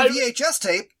No, lot no, on I- VHS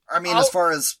tape. I mean, I'll- as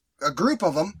far as a group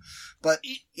of them, but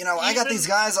you know, I got Even- these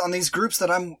guys on these groups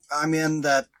that I'm in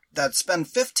that spend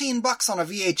 $15 on a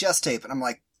VHS tape, and I'm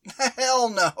like, hell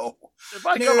no, If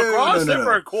I No, come across no, it no.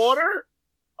 for a quarter,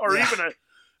 or Yeah. even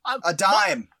a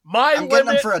dime. my I'm getting them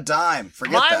limit, for a dime.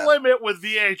 Forget my that. limit with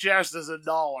VHS is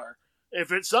 $1.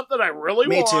 If it's something I really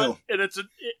Me want, too. and it's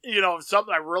it's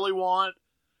something I really want,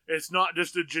 it's not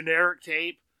just a generic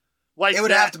tape. Like It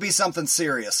would that, have to be something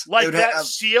serious. like It would that have-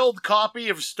 sealed copy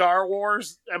of Star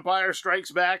Wars: Empire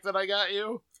Strikes Back that I got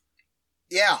you.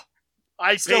 yeah,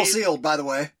 I still paid, sealed, by the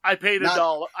way. I paid Not-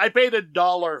 $1. I paid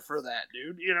 $1 for that,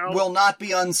 dude. You know, Will not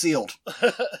be unsealed.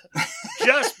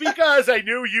 just because I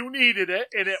knew you needed it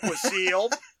and it was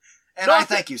sealed. And Not I that-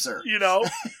 thank you, sir. You know,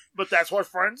 but that's what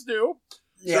friends do.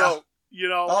 Yeah. So, you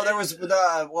know. Oh, there was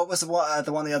what was the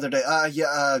one the other day?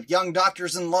 Young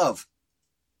Doctors in Love.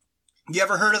 You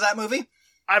ever heard of that movie?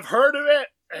 I've heard of it.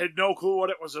 I had no clue what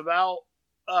it was about.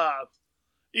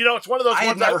 It's one of those I had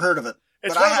ones never heard of it.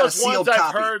 It's but one I of had a those ones sealed I've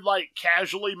copy. heard like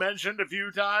casually mentioned a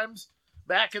few times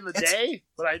back in the It's day,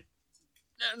 but I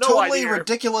no Totally idea.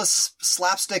 ridiculous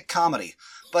slapstick comedy,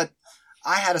 but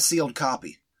I had a sealed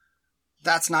copy.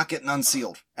 That's not getting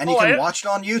unsealed, and you Oh, can I- watch it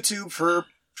on YouTube for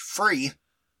free.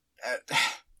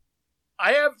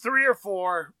 I have 3 or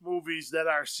 4 movies that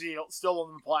are sealed, still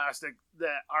in the plastic,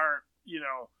 that aren't,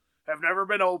 have never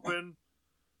been opened,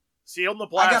 sealed in the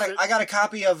plastic. I got a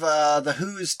copy of the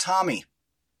Who's Tommy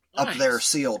up Nice. there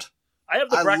sealed. I have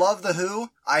the I love the Who.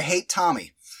 I hate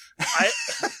Tommy. I,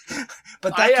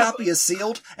 But I that have- copy is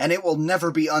sealed, and it will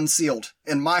never be unsealed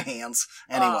in my hands.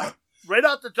 Anyway. right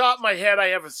off the top of my head, I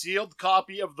have a sealed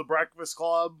copy of The Breakfast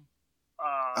Club.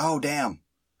 Oh, damn.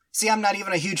 See, I'm not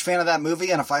even a huge fan of that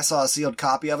movie, and if I saw a sealed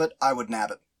copy of it, I would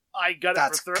nab it. I got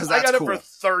That's- it for 'cause I got that's it for cool.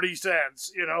 30 cents.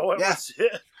 It Yeah. was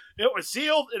it was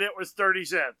sealed and it was 30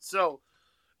 cents. So,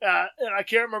 and I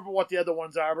can't remember what the other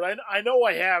ones are, but I know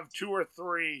I have 2 or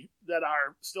 3 that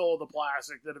are still in the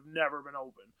plastic that have never been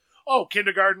opened. Oh,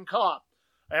 Kindergarten Cop.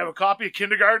 I have a copy of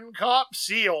Kindergarten Cop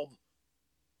sealed.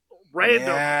 Random.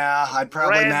 Yeah, I'd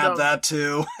probably Random. nab that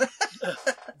too.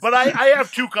 But I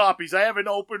have 2 copies. I have an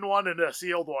open one and a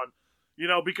sealed one.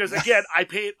 Because again, I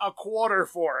paid a quarter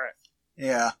for it.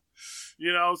 Yeah.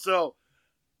 So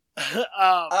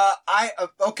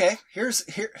Okay. Here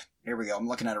we go. I'm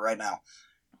looking at it right now.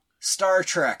 Star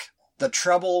Trek: The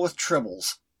Trouble with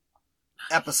Tribbles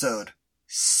episode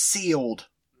sealed.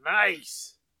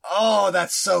 nice. Oh,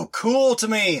 that's so cool to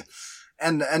me.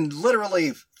 And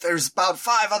literally, there's about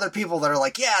 5 other people that are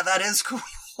like, yeah, that is cool.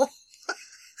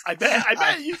 I bet,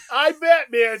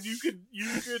 man, you could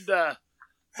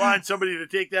find somebody to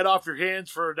take that off your hands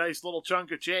for a nice little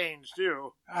chunk of change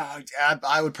too.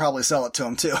 I would probably sell it to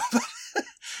him too.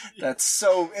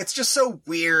 It's just so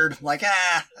weird. Like,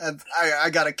 I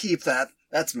gotta keep that.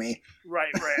 That's me.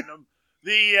 Right, random.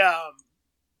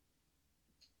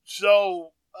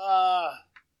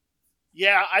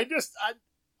 Yeah, I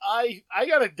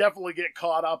gotta definitely get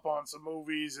caught up on some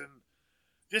movies, and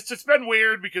it's been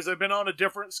weird because I've been on a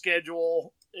different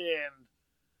schedule and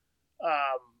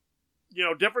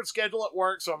different schedule at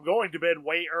work, so I'm going to bed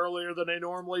way earlier than I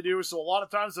normally do. So a lot of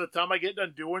times, by the time I get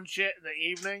done doing shit in the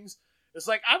evenings, it's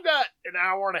like I've got an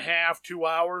hour and a half, 2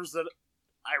 hours that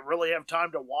I really have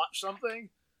time to watch something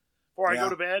before I Yeah. go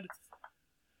to bed.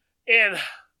 And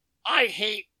I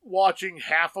hate watching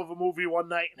half of a movie one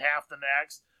night and half the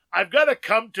next. I've got to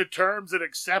come to terms and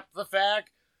accept the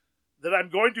fact that I'm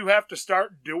going to have to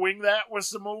start doing that with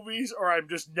some movies, or I'm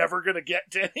just never going to get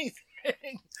to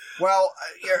anything. Well,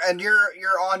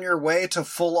 you're on your way to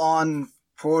full on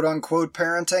quote unquote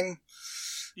parenting.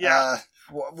 Yeah.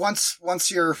 Once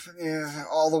you're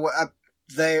all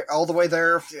the way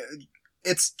there,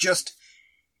 it's just,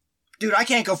 dude, I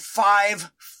can't go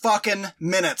 5 fucking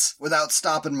minutes without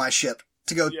stopping my shit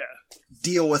to go Yeah.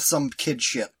 deal with some kid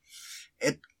shit.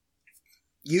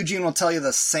 Eugene will tell you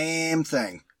the same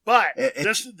thing. But It-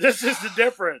 this is the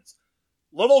difference.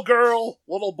 Little girl,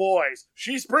 little boys.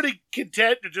 She's pretty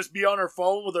content to just be on her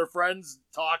phone with her friends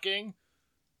talking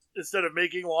instead of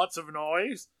making lots of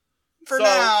noise. For So,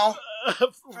 now.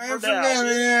 for now.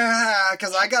 Yeah,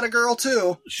 because I got a girl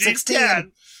too. She's 16.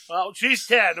 10. Well, she's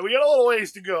 10. We got a little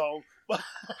ways to go.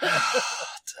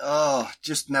 Oh,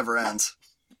 just never ends.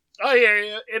 I hear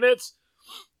you. And it's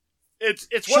one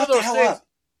Shut of the those hell things. up.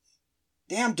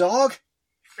 Damn dog.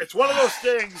 It's one of those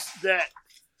things that,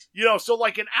 so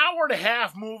like an hour and a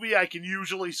half movie I can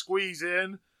usually squeeze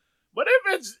in. But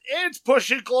if it's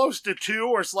pushing close to 2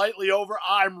 or slightly over,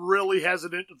 I'm really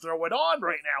hesitant to throw it on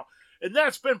right now. And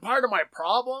that's been part of my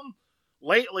problem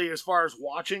lately as far as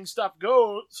watching stuff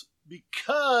goes,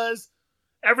 because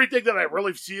everything that I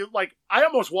really see, like, I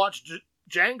almost watched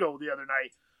Django the other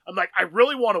night. I'm like, I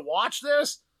really want to watch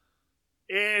this.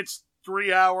 It's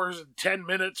 3 hours and 10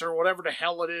 minutes or whatever the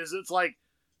hell it is. It's like,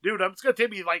 dude, it's going to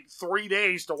take me like 3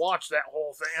 days to watch that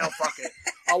whole thing. Oh, fuck it.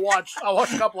 I'll watch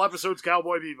a couple episodes of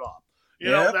Cowboy Bebop. You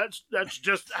know, that's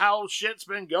just how shit's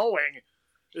been going.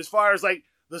 As far as like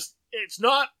this, it's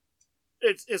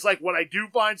like when I do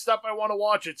find stuff I want to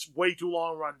watch, it's way too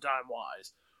long runtime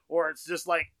wise. Or it's just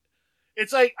like,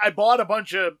 it's like I bought a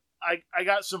bunch of, I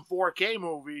got some 4K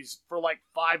movies for like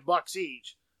 $5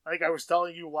 each. I think I was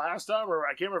telling you last time, or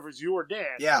I can't remember if it was you or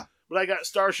Dan. Yeah. But I got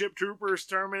Starship Troopers,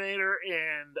 Terminator,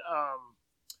 and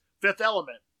Fifth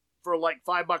Element for like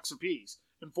 $5 a piece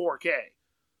in 4K.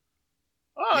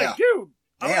 Oh, like, dude,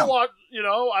 I'm gonna watch,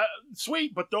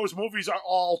 sweet, but those movies are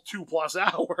all 2+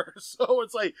 hours. So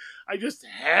it's like, I just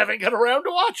haven't got around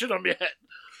to watching them yet.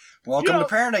 Welcome to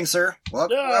parenting, sir.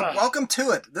 Welcome to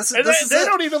it. They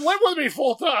don't even live with me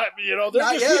full time. They're Not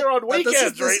just yet, here on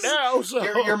weekends now. So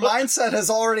your mindset has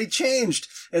already changed.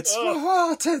 It's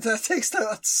that takes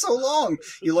so long.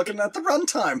 You're looking at the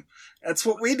runtime. That's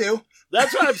what we do.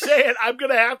 That's what I'm saying. I'm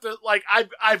gonna have to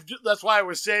that's why I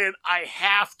was saying I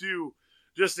have to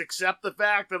just accept the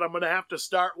fact that I'm gonna have to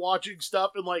start watching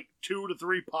stuff in like 2 to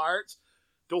 3 parts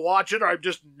to watch it, or I'm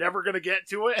just never gonna get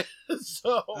to it.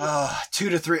 So 2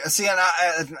 to 3. See, and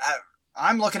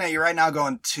I'm looking at you right now,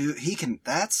 going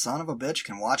that son of a bitch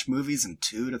can watch movies in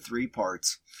 2 to 3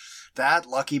 parts. That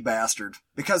lucky bastard.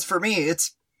 Because for me,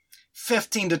 it's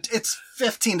 15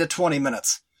 to 20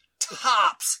 minutes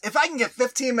tops. If I can get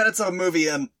 15 minutes of a movie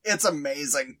in, it's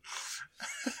amazing.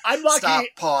 I'm lucky. Stop.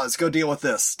 Pause. Go deal with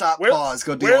this. Pause.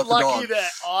 Go deal with the dog. We're lucky that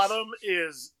Autumn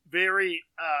is very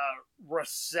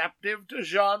receptive to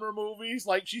genre movies.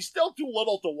 Like, she's still too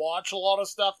little to watch a lot of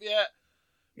stuff yet,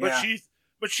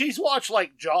 but she's watched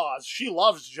like Jaws. She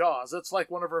loves Jaws. That's like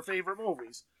one of her favorite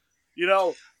movies.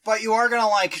 But you are gonna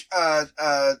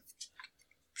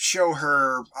show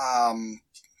her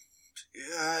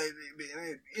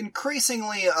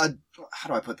increasingly how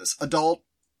do I put this, adult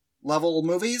level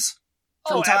movies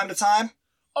from time to time.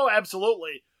 Oh,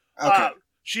 absolutely. Okay.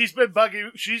 She's been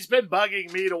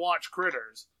bugging me to watch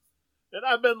Critters. And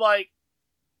I've been like,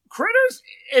 Critters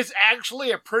is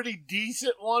actually a pretty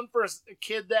decent one for a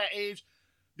kid that age,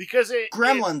 because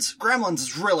Gremlins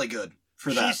is really good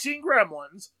for that. She's seen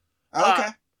Gremlins. Okay.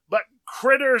 But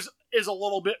Critters is a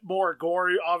little bit more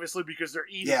gory, obviously, because they're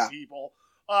eating people.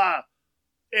 And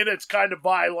it's kind of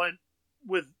violent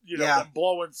with, them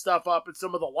blowing stuff up, and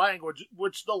some of the language,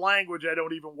 which the language I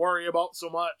don't even worry about so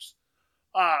much.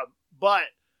 But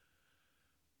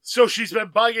so she's been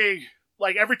bugging,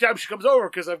 like, every time she comes over,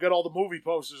 because I've got all the movie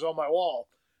posters on my wall,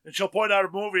 and she'll point out a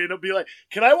movie and it'll be like,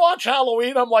 "Can I watch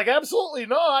Halloween?" I'm like, "Absolutely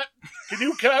not.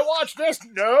 Can I watch this?"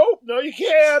 No, you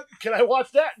can't. "Can I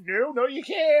watch that?" No, you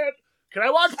can't. "Can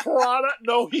I watch Piranha?"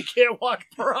 No, you can't watch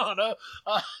Piranha.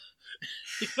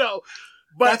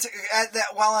 But that's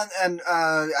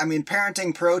I mean,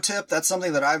 parenting pro tip. That's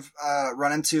something that I've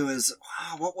run into. Is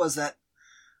what was that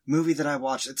movie that I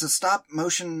watched? It's a stop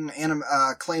motion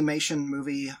claymation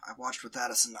movie I watched with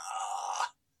Addison.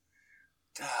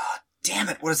 Damn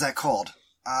it! What is that called?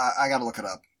 I gotta look it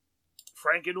up.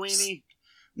 Frankenweenie?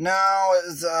 No,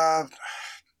 it's the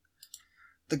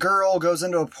girl goes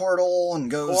into a portal and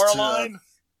goes Coraline? to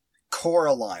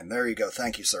Coraline. There you go.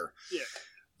 Thank you, sir. Yeah.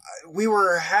 We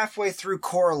were halfway through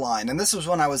Coraline, and this was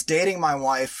when I was dating my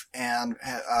wife and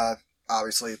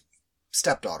obviously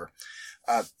stepdaughter.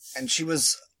 And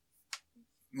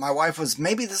my wife was,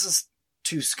 maybe this is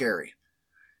too scary.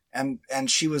 And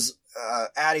she was,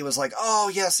 Addie was like, "Oh,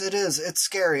 yes, it is. It's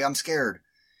scary. I'm scared."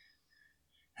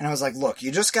 And I was like, "Look,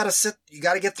 you just gotta you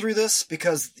gotta get through this,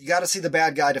 because you gotta see the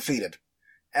bad guy defeated."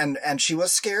 And she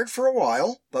was scared for a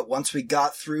while, but once we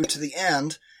got through to the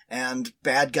end and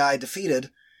bad guy defeated,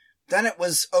 then it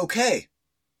was okay.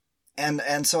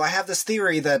 And so I have this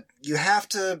theory that you have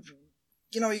to,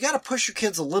 you gotta push your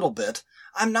kids a little bit.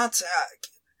 I'm not,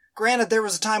 granted, there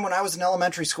was a time when I was in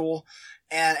elementary school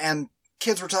and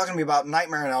kids were talking to me about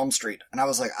Nightmare on Elm Street, and I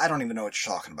was like, I don't even know what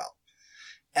you're talking about.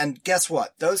 And guess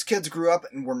what? Those kids grew up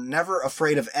and were never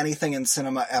afraid of anything in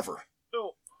cinema ever.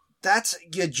 No.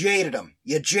 You jaded them.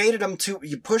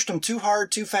 You pushed them too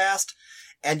hard, too fast,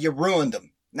 and you ruined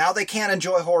them. Now they can't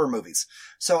enjoy horror movies.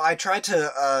 So I try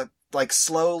to,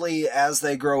 slowly, as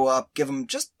they grow up, give them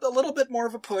just a little bit more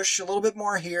of a push, a little bit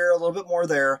more here, a little bit more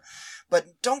there.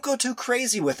 But don't go too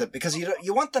crazy with it, because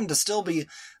you want them to still be,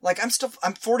 like, I'm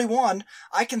 41,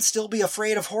 I can still be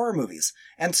afraid of horror movies.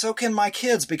 And so can my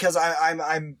kids, because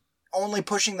I'm only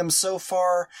pushing them so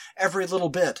far every little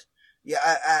bit.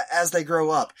 Yeah, as they grow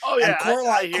up. Oh yeah, and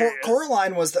Coraline, I hear you.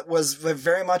 Coraline was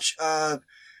very much a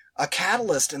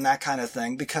catalyst in that kind of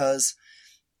thing because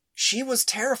she was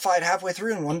terrified halfway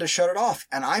through and wanted to shut it off,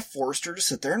 and I forced her to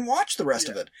sit there and watch the rest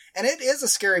of it. And it is a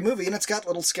scary movie, and it's got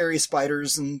little scary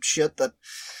spiders and shit.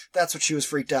 That's what she was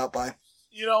freaked out by.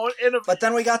 You know, but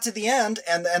then we got to the end,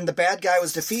 and the bad guy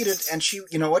was defeated, and she,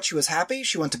 you know what? She was happy.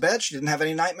 She went to bed. She didn't have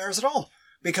any nightmares at all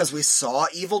because we saw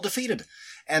evil defeated,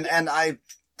 and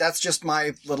that's just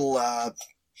my little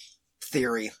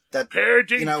theory that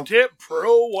Parenting Tip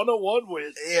Pro 101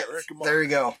 with Eric Martin. There you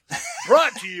go.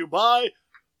 Brought to you by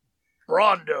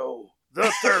Brondo,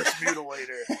 the Thirst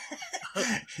Mutilator.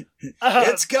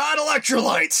 It's got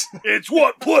electrolytes. It's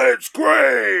what plants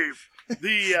crave.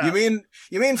 You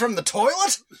mean from the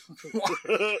toilet?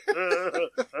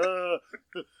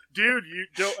 Dude, you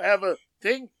don't have a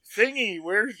thingy.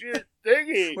 Where's your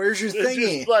thingy? Where's your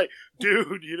thingy? Just like,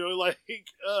 dude,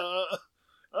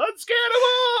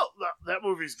 Unscannable. That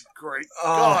movie's great.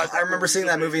 God, I remember seeing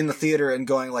that movie in the theater and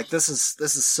going like, this is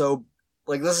so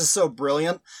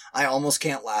brilliant. I almost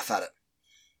can't laugh at it.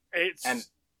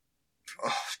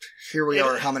 Here we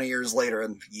are, how many years later,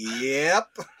 and yep.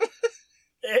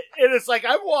 And it's like,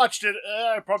 I've watched it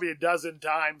probably a dozen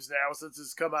times now since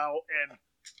it's come out, and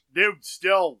dude,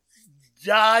 still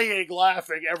dying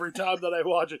laughing every time that I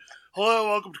watch it. Hello,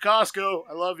 welcome to Costco.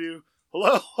 I love you.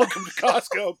 Hello, welcome to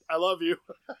Costco. I love you.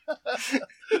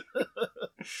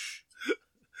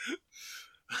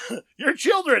 Your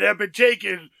children have been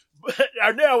taken,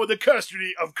 are now in the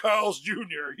custody of Carl's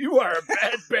Jr. You are a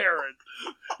bad parent.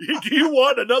 Do you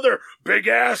want another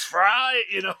big-ass fry?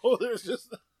 There's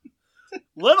just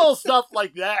little stuff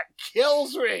like that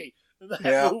kills me in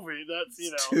that movie. That's,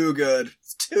 It's too good.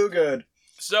 It's too good.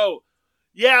 So,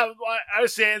 yeah, I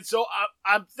was saying, so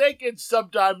I'm thinking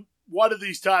sometime one of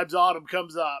these times Autumn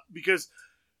comes up because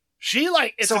she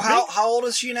how old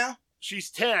is she now? She's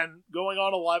 10 going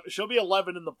on 11. She'll be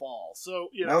 11 in the fall. So,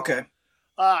 Okay.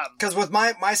 Because with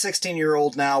my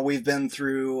 16-year-old now, we've been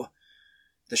through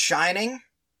The Shining,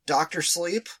 Dr.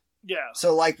 Sleep. Yeah.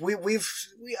 So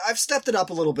I've stepped it up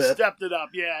a little bit. Stepped it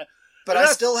up, yeah. But I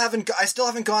still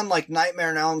haven't gone like Nightmare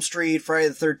on Elm Street, Friday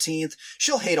the 13th.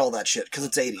 She'll hate all that shit because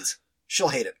it's 80s. She'll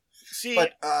hate it. See,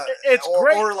 but, it's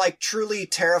great. Or like truly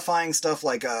terrifying stuff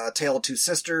like Tale of Two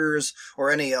Sisters or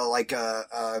any J horror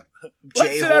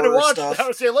stuff. I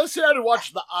would say let's sit down and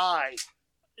watch The Eye.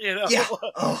 Yeah.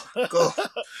 Oh,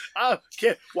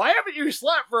 why haven't you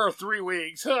slept for 3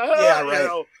 weeks? Yeah,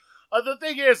 right. The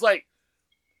thing is, like,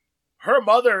 her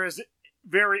mother is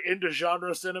very into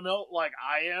genre cinema, like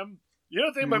I am. You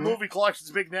don't think my movie collection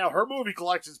is big now? Her movie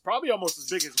collection is probably almost as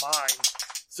big as mine.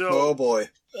 So, oh boy,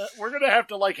 we're gonna have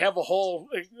to have a whole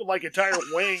entire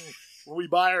wing when we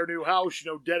buy our new house,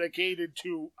 dedicated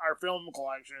to our film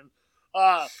collection.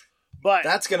 But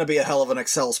that's gonna be a hell of an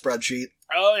Excel spreadsheet.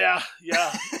 Oh yeah.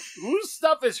 Whose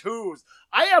stuff is whose?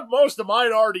 I have most of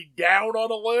mine already down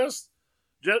on a list.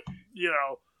 Just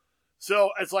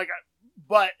so it's like,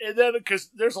 and then because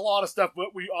there's a lot of stuff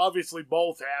that we obviously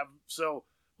both have. So,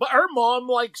 but her mom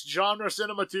likes genre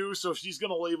cinema too, so she's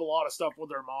gonna leave a lot of stuff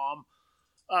with her mom.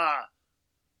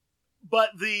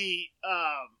 But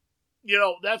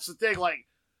that's the thing,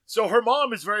 so her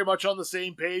mom is very much on the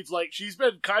same page. She's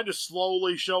been kind of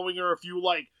slowly showing her a few,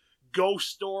 ghost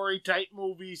story type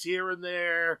movies here and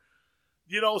there.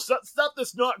 Stuff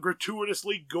that's not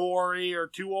gratuitously gory or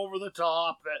too over the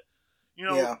top. That,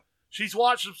 she's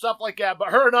watched some stuff like that. But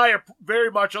her and I are very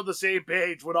much on the same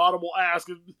page when Autumn will ask.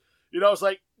 It's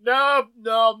like, no,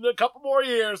 a couple more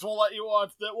years, we'll let you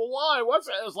watch that. Well, why? What's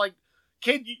it? It's like,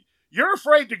 kid, you're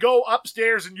afraid to go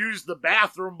upstairs and use the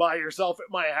bathroom by yourself at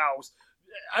my house.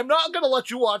 I'm not going to let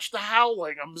you watch The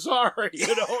Howling. I'm sorry.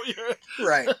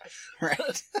 Right.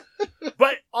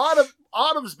 But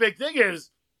Autumn's big thing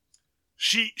is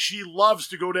she loves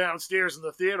to go downstairs in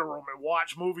the theater room and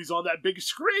watch movies on that big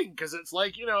screen because it's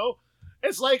like,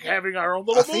 it's like having our own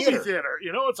little movie theater.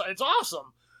 It's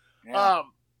awesome. Yeah.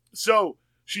 So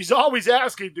she's always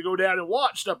asking to go down and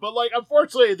watch stuff, but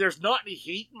unfortunately, there's not any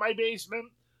heat in my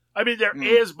basement. I mean, there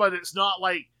is, but it's not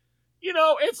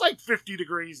it's 50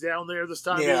 degrees down there this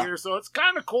time of year, so it's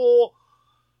kind of cool.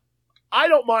 I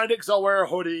don't mind it because I'll wear a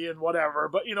hoodie and whatever,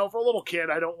 but for a little kid,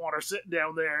 I don't want her sitting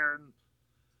down there. And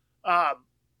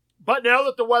but now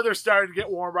that the weather's starting to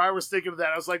get warmer, I was thinking of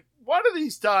that. I was like, one of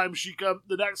these times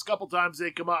the next couple times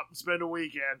they come up and spend a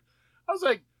weekend, I was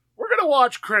like, we're going to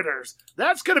watch Critters.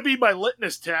 That's going to be my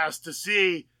litmus test to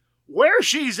see where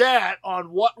she's at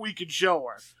on what we can show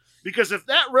her. Because if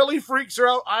that really freaks her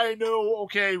out, I know,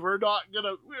 okay, we got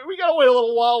to wait a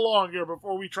little while longer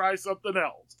before we try something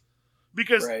else.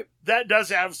 Because Right. that does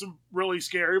have some really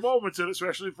scary moments in it,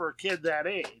 especially for a kid that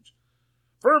age.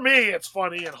 For me, it's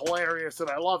funny and hilarious, and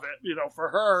I love it. You know, for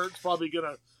her, it's probably going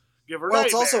to give her Well,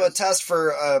 it's also a nightmares. test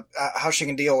for how she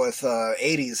can deal with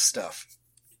 80s stuff.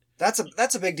 That's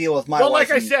a big deal with my Well, wife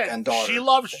like I and, said, and daughter. she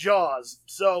loves Jaws,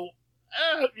 so,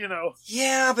 you know,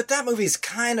 Yeah, but that movie's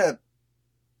kind of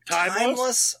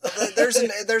timeless. there's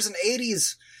an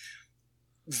 80s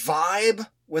vibe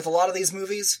with a lot of these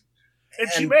movies. And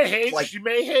she and, may hate like-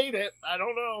 it. I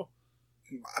don't know.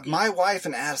 My wife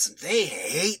and Addison, they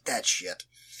hate that shit.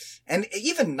 And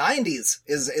even 90s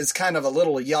is kind of a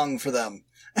little young for them.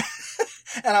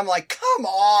 And I'm like, come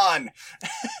on.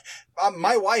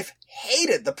 My wife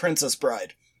hated The Princess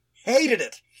Bride. Hated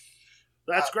it.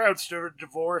 That's grounds to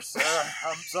divorce.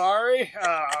 I'm sorry.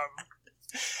 I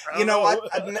You don't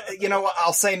know what?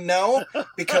 I'll say no,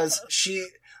 because she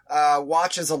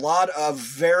watches a lot of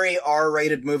very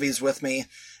R-rated movies with me,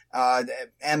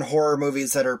 and horror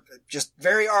movies that are just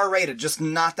very R-rated, just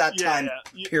not that time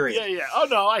period. Yeah. Oh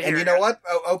no, I hear. And you know what?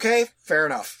 Okay, fair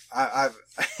enough.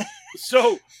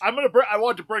 So I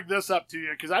want to bring this up to you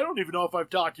because I don't even know if I've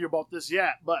talked to you about this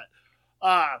yet, but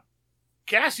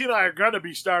Cassie and I are going to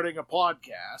be starting a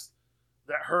podcast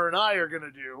that her and I are going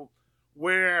to do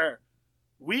where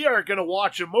we are going to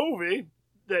watch a movie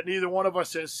that neither one of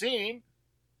us has seen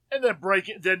and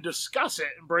then discuss it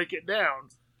and break it down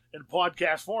in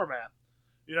podcast format.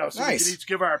 You know, so Nice. we can each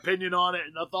give our opinion on it.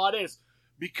 And the thought is,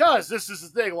 because this is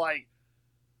the thing, like,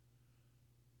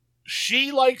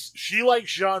 she likes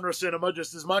genre cinema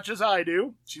just as much as I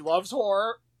do. She loves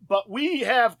horror, but we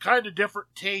have kind of different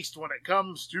taste when it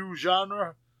comes to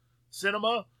genre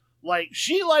cinema. Like,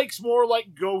 she likes more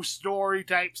like ghost story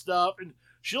type stuff, and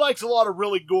she likes a lot of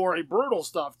really gory, brutal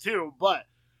stuff too, but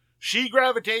she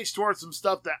gravitates towards some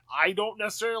stuff that I don't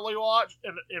necessarily watch,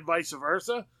 and vice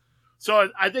versa. So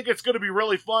I think it's going to be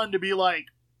really fun to be like,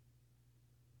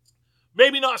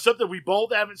 maybe not something we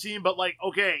both haven't seen, but like,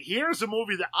 okay, here's a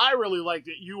movie that I really like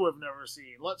that you have never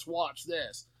seen. Let's watch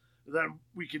this. And then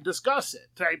we can discuss it,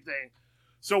 type thing.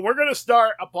 So we're going to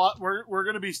start we're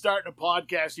going to be starting a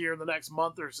podcast here in the next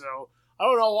month or so. I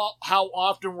don't know how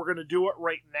often we're going to do it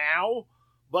right now,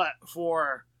 but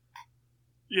for,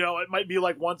 you know, it might be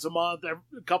like once a month, a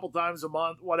couple times a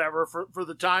month, whatever, for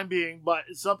the time being. But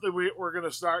it's something we're going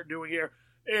to start doing here.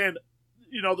 And,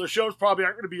 you know, the shows probably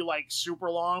aren't going to be like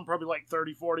super long, probably like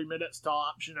 30, 40 minutes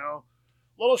tops, you know.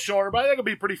 A little shorter, but I think it'll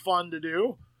be pretty fun to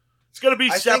do. It's going to be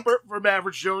separate from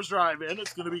Average Joe's Drive-In.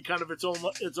 It's going to be kind of its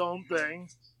own thing.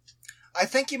 I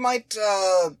think you might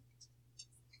have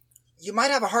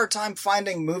a hard time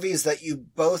finding movies that you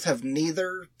both have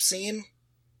neither seen.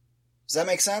 Does that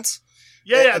make sense?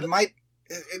 Yeah. It might.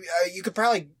 You could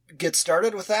probably get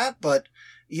started with that, but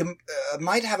you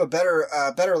might have a better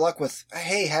luck with,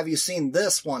 hey, have you seen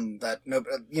this one? That,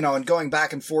 you know, and going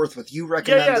back and forth with you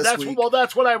recommend this week.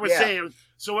 That's what I was saying.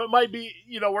 So it might be,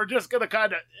 you know, we're just going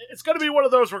to it's going to be one of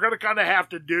those we're going to kind of have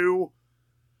to do.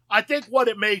 I think what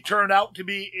it may turn out to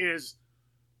be is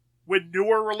when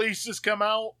newer releases come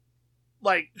out,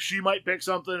 like she might pick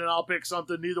something and I'll pick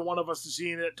something, neither one of us has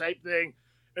seen it type thing.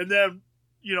 And then,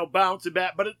 you know, bounce it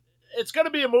back. But it's going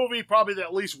to be a movie probably that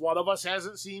at least one of us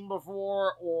hasn't seen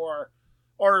before, or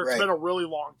it's been a really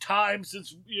long time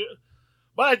since.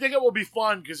 But I think it will be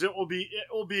fun because it will be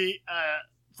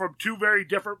from two very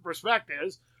different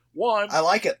perspectives. One, I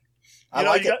like it. You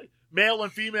got male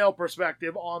and female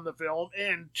perspective on the film,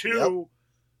 and two,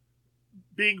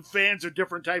 being fans of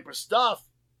different type of stuff.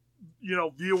 You know,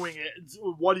 viewing it.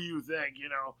 What do you think? You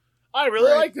know, I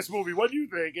really like this movie. What do you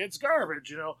think? It's garbage.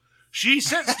 You know. She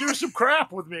sits through some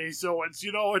crap with me, so it's,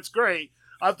 you know, it's great.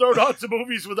 I've thrown out some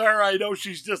movies with her. I know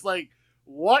she's just like,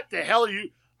 what the hell are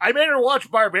you? I made her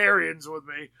watch Barbarians with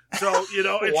me, so, you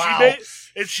know, and wow.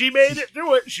 she made it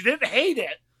through it. She didn't hate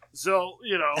it, so,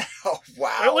 you know. Oh,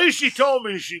 wow. At least she told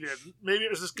me she didn't. Maybe it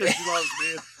was just because she loves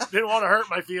me and didn't want to hurt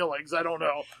my feelings. I don't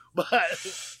know, but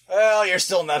well, you're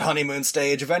still in that honeymoon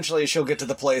stage. Eventually, she'll get to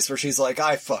the place where she's like,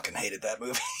 I fucking hated that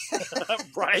movie.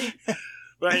 right.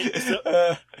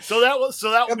 So that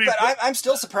will be. But I'm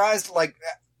still surprised. Like,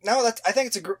 no, I think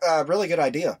it's a really good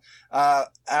idea. And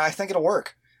I think it'll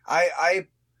work. I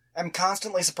am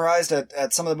constantly surprised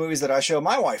at some of the movies that I show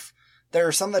my wife. There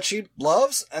are some that she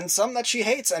loves and some that she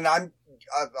hates, and I'm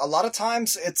a lot of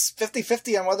times it's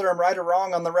 50-50 on whether I'm right or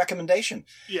wrong on the recommendation.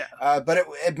 Yeah. But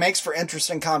it makes for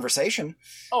interesting conversation.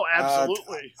 Oh,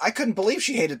 absolutely. I couldn't believe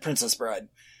she hated Princess Bride.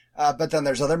 But then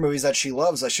there's other movies that she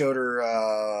loves. I showed her,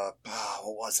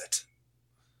 what was it?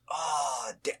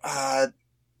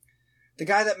 The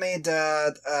guy that made,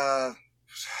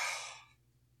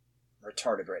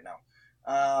 retarded right now.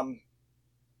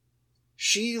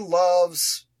 She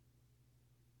loves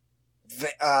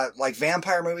like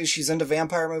vampire movies. She's into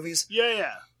vampire movies.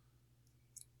 Yeah.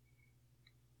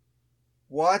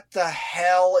 What the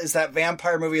hell is that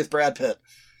vampire movie with Brad Pitt?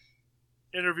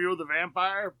 Interview with the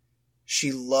Vampire?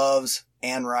 She loves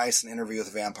Anne Rice and Interview with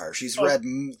a Vampire. She's read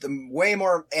way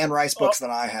more Anne Rice books than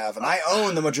I have, and I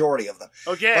own the majority of them.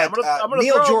 Okay, but, I'm gonna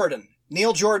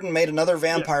Neil Jordan made another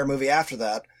vampire movie after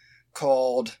that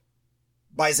called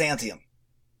Byzantium,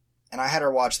 and I had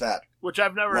her watch that. Which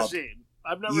I've never seen.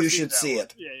 You should see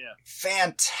it. Yeah.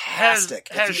 Fantastic.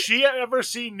 Has she ever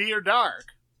seen Near Dark?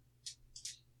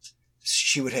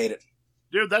 She would hate it.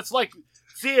 Dude, that's like...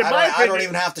 See, in my opinion... I don't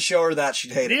even have to show her that.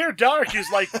 She'd hate it. Near Dark is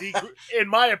like in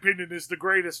my opinion, is the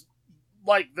greatest...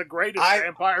 Like, the greatest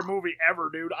vampire movie ever,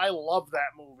 dude. I love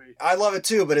that movie. I love it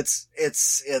too, but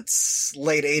it's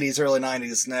late 80s, early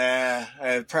 90s. Nah,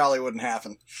 it probably wouldn't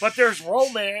happen. But there's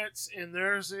romance, and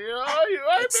there's...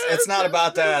 It's not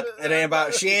about that. It ain't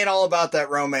about... She ain't all about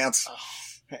that romance.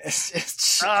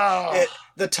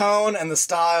 The tone and the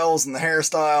styles and the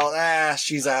hairstyle,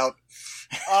 she's out.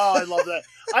 Oh, I love that.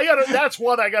 That's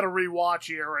one I gotta rewatch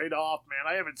here right off,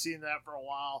 man. I haven't seen that for a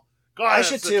while. God, I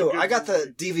should too. I got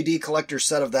the DVD collector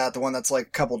set of that, the one that's like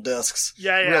a couple discs.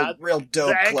 Yeah. Real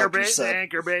dope collector set. The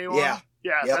Anchor Bay one? Yeah.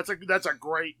 Yep. That's a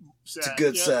great set. It's a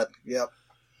good set. Yep.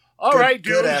 All right,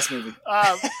 dude. Good ass movie.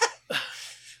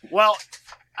 Well,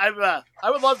 I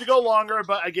would love to go longer,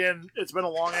 but again, it's been a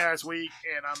long ass week,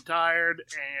 and I'm tired,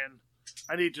 and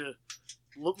I need to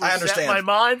reset my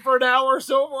mind for an hour or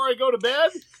so before I go to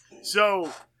bed.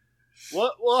 So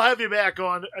we'll have you back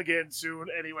on again soon.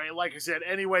 Anyway, like I said,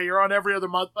 you're on every other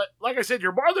month, but like I said,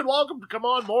 you're more than welcome to come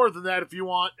on more than that if you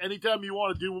want. Anytime you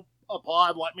want to do a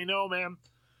pod, let me know, man,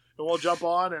 and we'll jump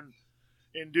on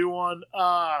and do one.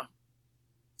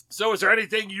 So is there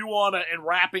anything you want to, in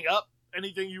wrapping up,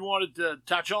 anything you wanted to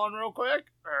touch on real quick?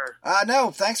 Or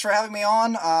no, thanks for having me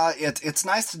on. It's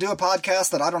nice to do a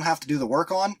podcast that I don't have to do the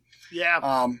work on.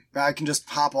 Yeah. I can just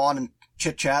hop on and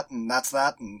chit chat, and that's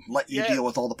that, and let you deal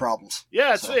with all the problems.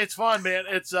 Yeah, it's fun, man.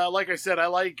 It's like I said, I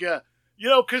like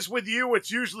because with you,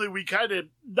 it's usually we kind of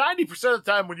 90% of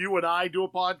the time when you and I do a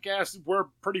podcast, we're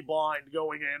pretty blind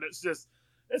going in.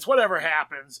 It's whatever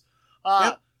happens.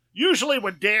 Usually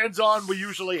when Dan's on, we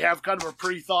usually have kind of a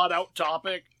pre-thought out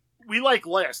topic. We like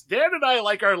lists. Dan and I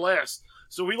like our list,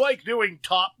 so we like doing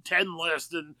top 10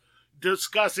 lists and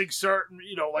discussing certain,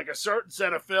 like a certain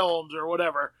set of films or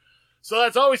whatever. So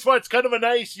that's always fun. It's kind of a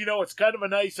nice,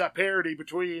 parody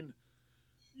between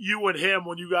you and him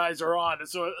when you guys are on. And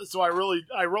so I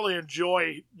really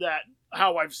enjoy that,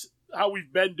 how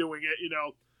we've been doing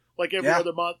it, like every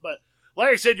other month. But like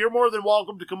I said, you're more than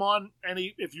welcome to come on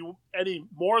any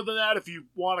more than that. If you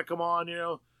want to come on,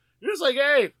 you're just like,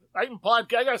 hey, I can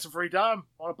podcast. I got some free time.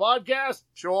 Want a podcast?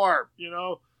 Sure.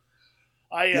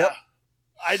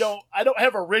 I don't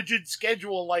have a rigid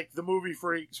schedule like the movie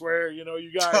freaks where,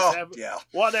 you guys have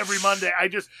one every Monday.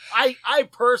 I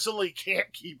personally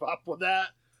can't keep up with that.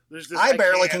 I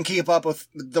barely can keep up with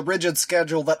the rigid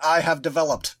schedule that I have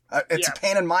developed. It's a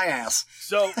pain in my ass.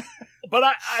 So, but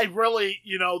I really,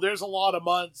 there's a lot of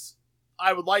months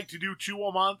I would like to do 2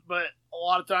 a month, but a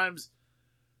lot of times,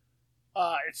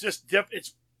 it's just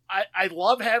I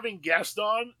love having guests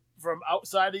on from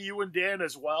outside of you and Dan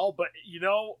as well, but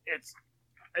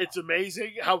it's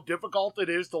amazing how difficult it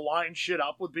is to line shit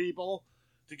up with people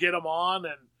to get them on,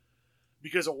 and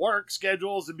because of work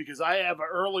schedules and because I have an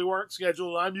early work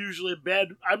schedule and I'm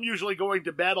usually going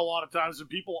to bed a lot of times when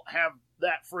people have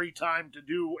that free time to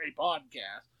do a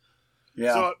podcast.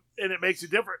 Yeah. So, and it makes a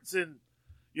difference. And,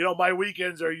 my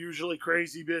weekends are usually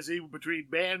crazy busy between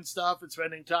band stuff and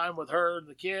spending time with her and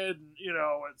the kid. And,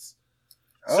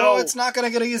 it's not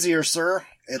going to get easier, sir.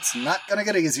 It's not going to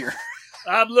get easier.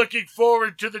 I'm looking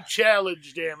forward to the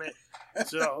challenge, damn it.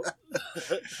 So,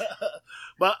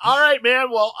 but all right,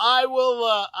 man. Well, I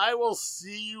will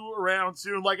see you around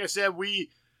soon. Like I said, we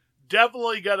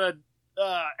definitely gotta,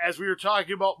 as we were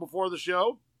talking about before the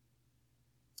show,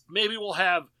 maybe we'll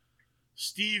have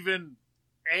Stephen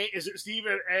A. Is it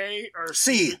Stephen A. or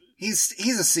C? He's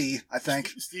a C, I think.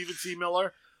 Stephen C.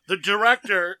 Miller, the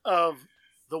director of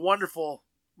the wonderful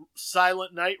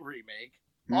Silent Night remake.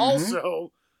 Mm-hmm.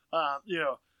 Also,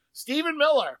 Stephen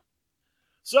Miller.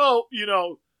 So,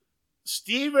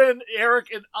 Steven, Eric,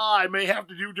 and I may have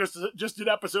to do just an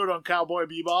episode on Cowboy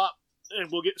Bebop, and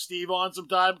we'll get Steve on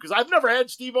sometime, because I've never had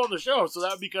Steve on the show, so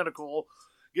that would be kind of cool.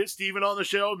 Get Steven on the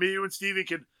show, me, you, and Steven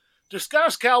can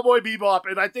discuss Cowboy Bebop,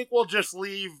 and I think we'll just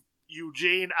leave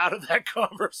Eugene out of that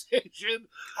conversation.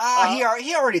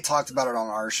 He already talked about it on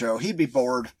our show. He'd be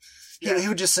bored. He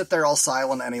would just sit there all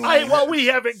silent anyway. Well, we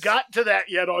haven't got to that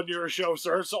yet on your show,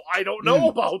 sir, so I don't know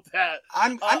about that.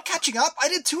 I'm catching up. I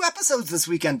did 2 episodes this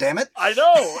weekend, damn it. I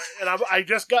know, and I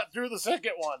just got through the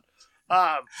second one.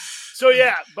 So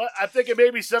yeah, but I'm thinking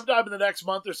maybe sometime in the next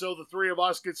month or so, the three of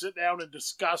us could sit down and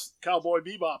discuss Cowboy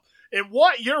Bebop and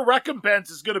what your recompense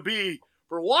is going to be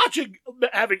for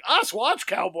having us watch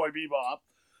Cowboy Bebop.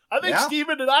 I think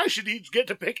Steven and I should each get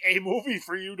to pick a movie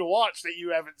for you to watch that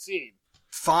you haven't seen.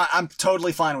 Fine, I'm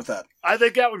totally fine with that. I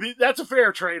think that's a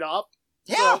fair trade-off.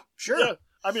 Yeah, so, sure. Yeah,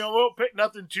 I mean, I won't pick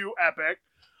nothing too epic.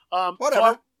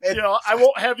 Whatever. So I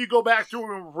won't have you go back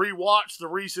through and rewatch the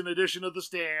recent edition of The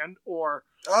Stand or.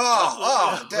 Get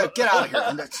out of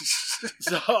here.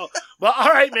 So, well, all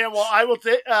right, man. Well, I will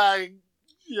take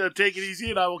it easy,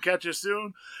 and I will catch you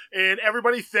soon. And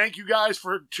everybody, thank you guys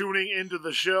for tuning into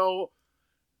the show.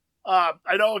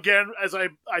 I know, again, as I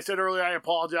said earlier, I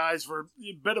apologize for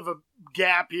a bit of a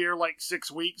gap here, like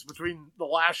 6 weeks between the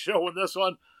last show and this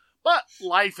one. But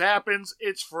life happens.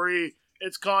 It's free.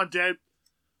 It's content.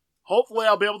 Hopefully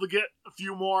I'll be able to get a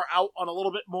few more out on a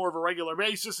little bit more of a regular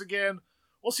basis again.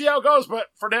 We'll see how it goes, but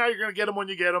for now, you're going to get them when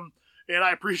you get them. And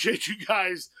I appreciate you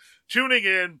guys tuning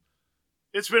in.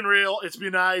 It's been real. It's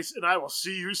been nice. And I will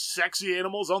see you sexy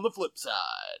animals on the flip side.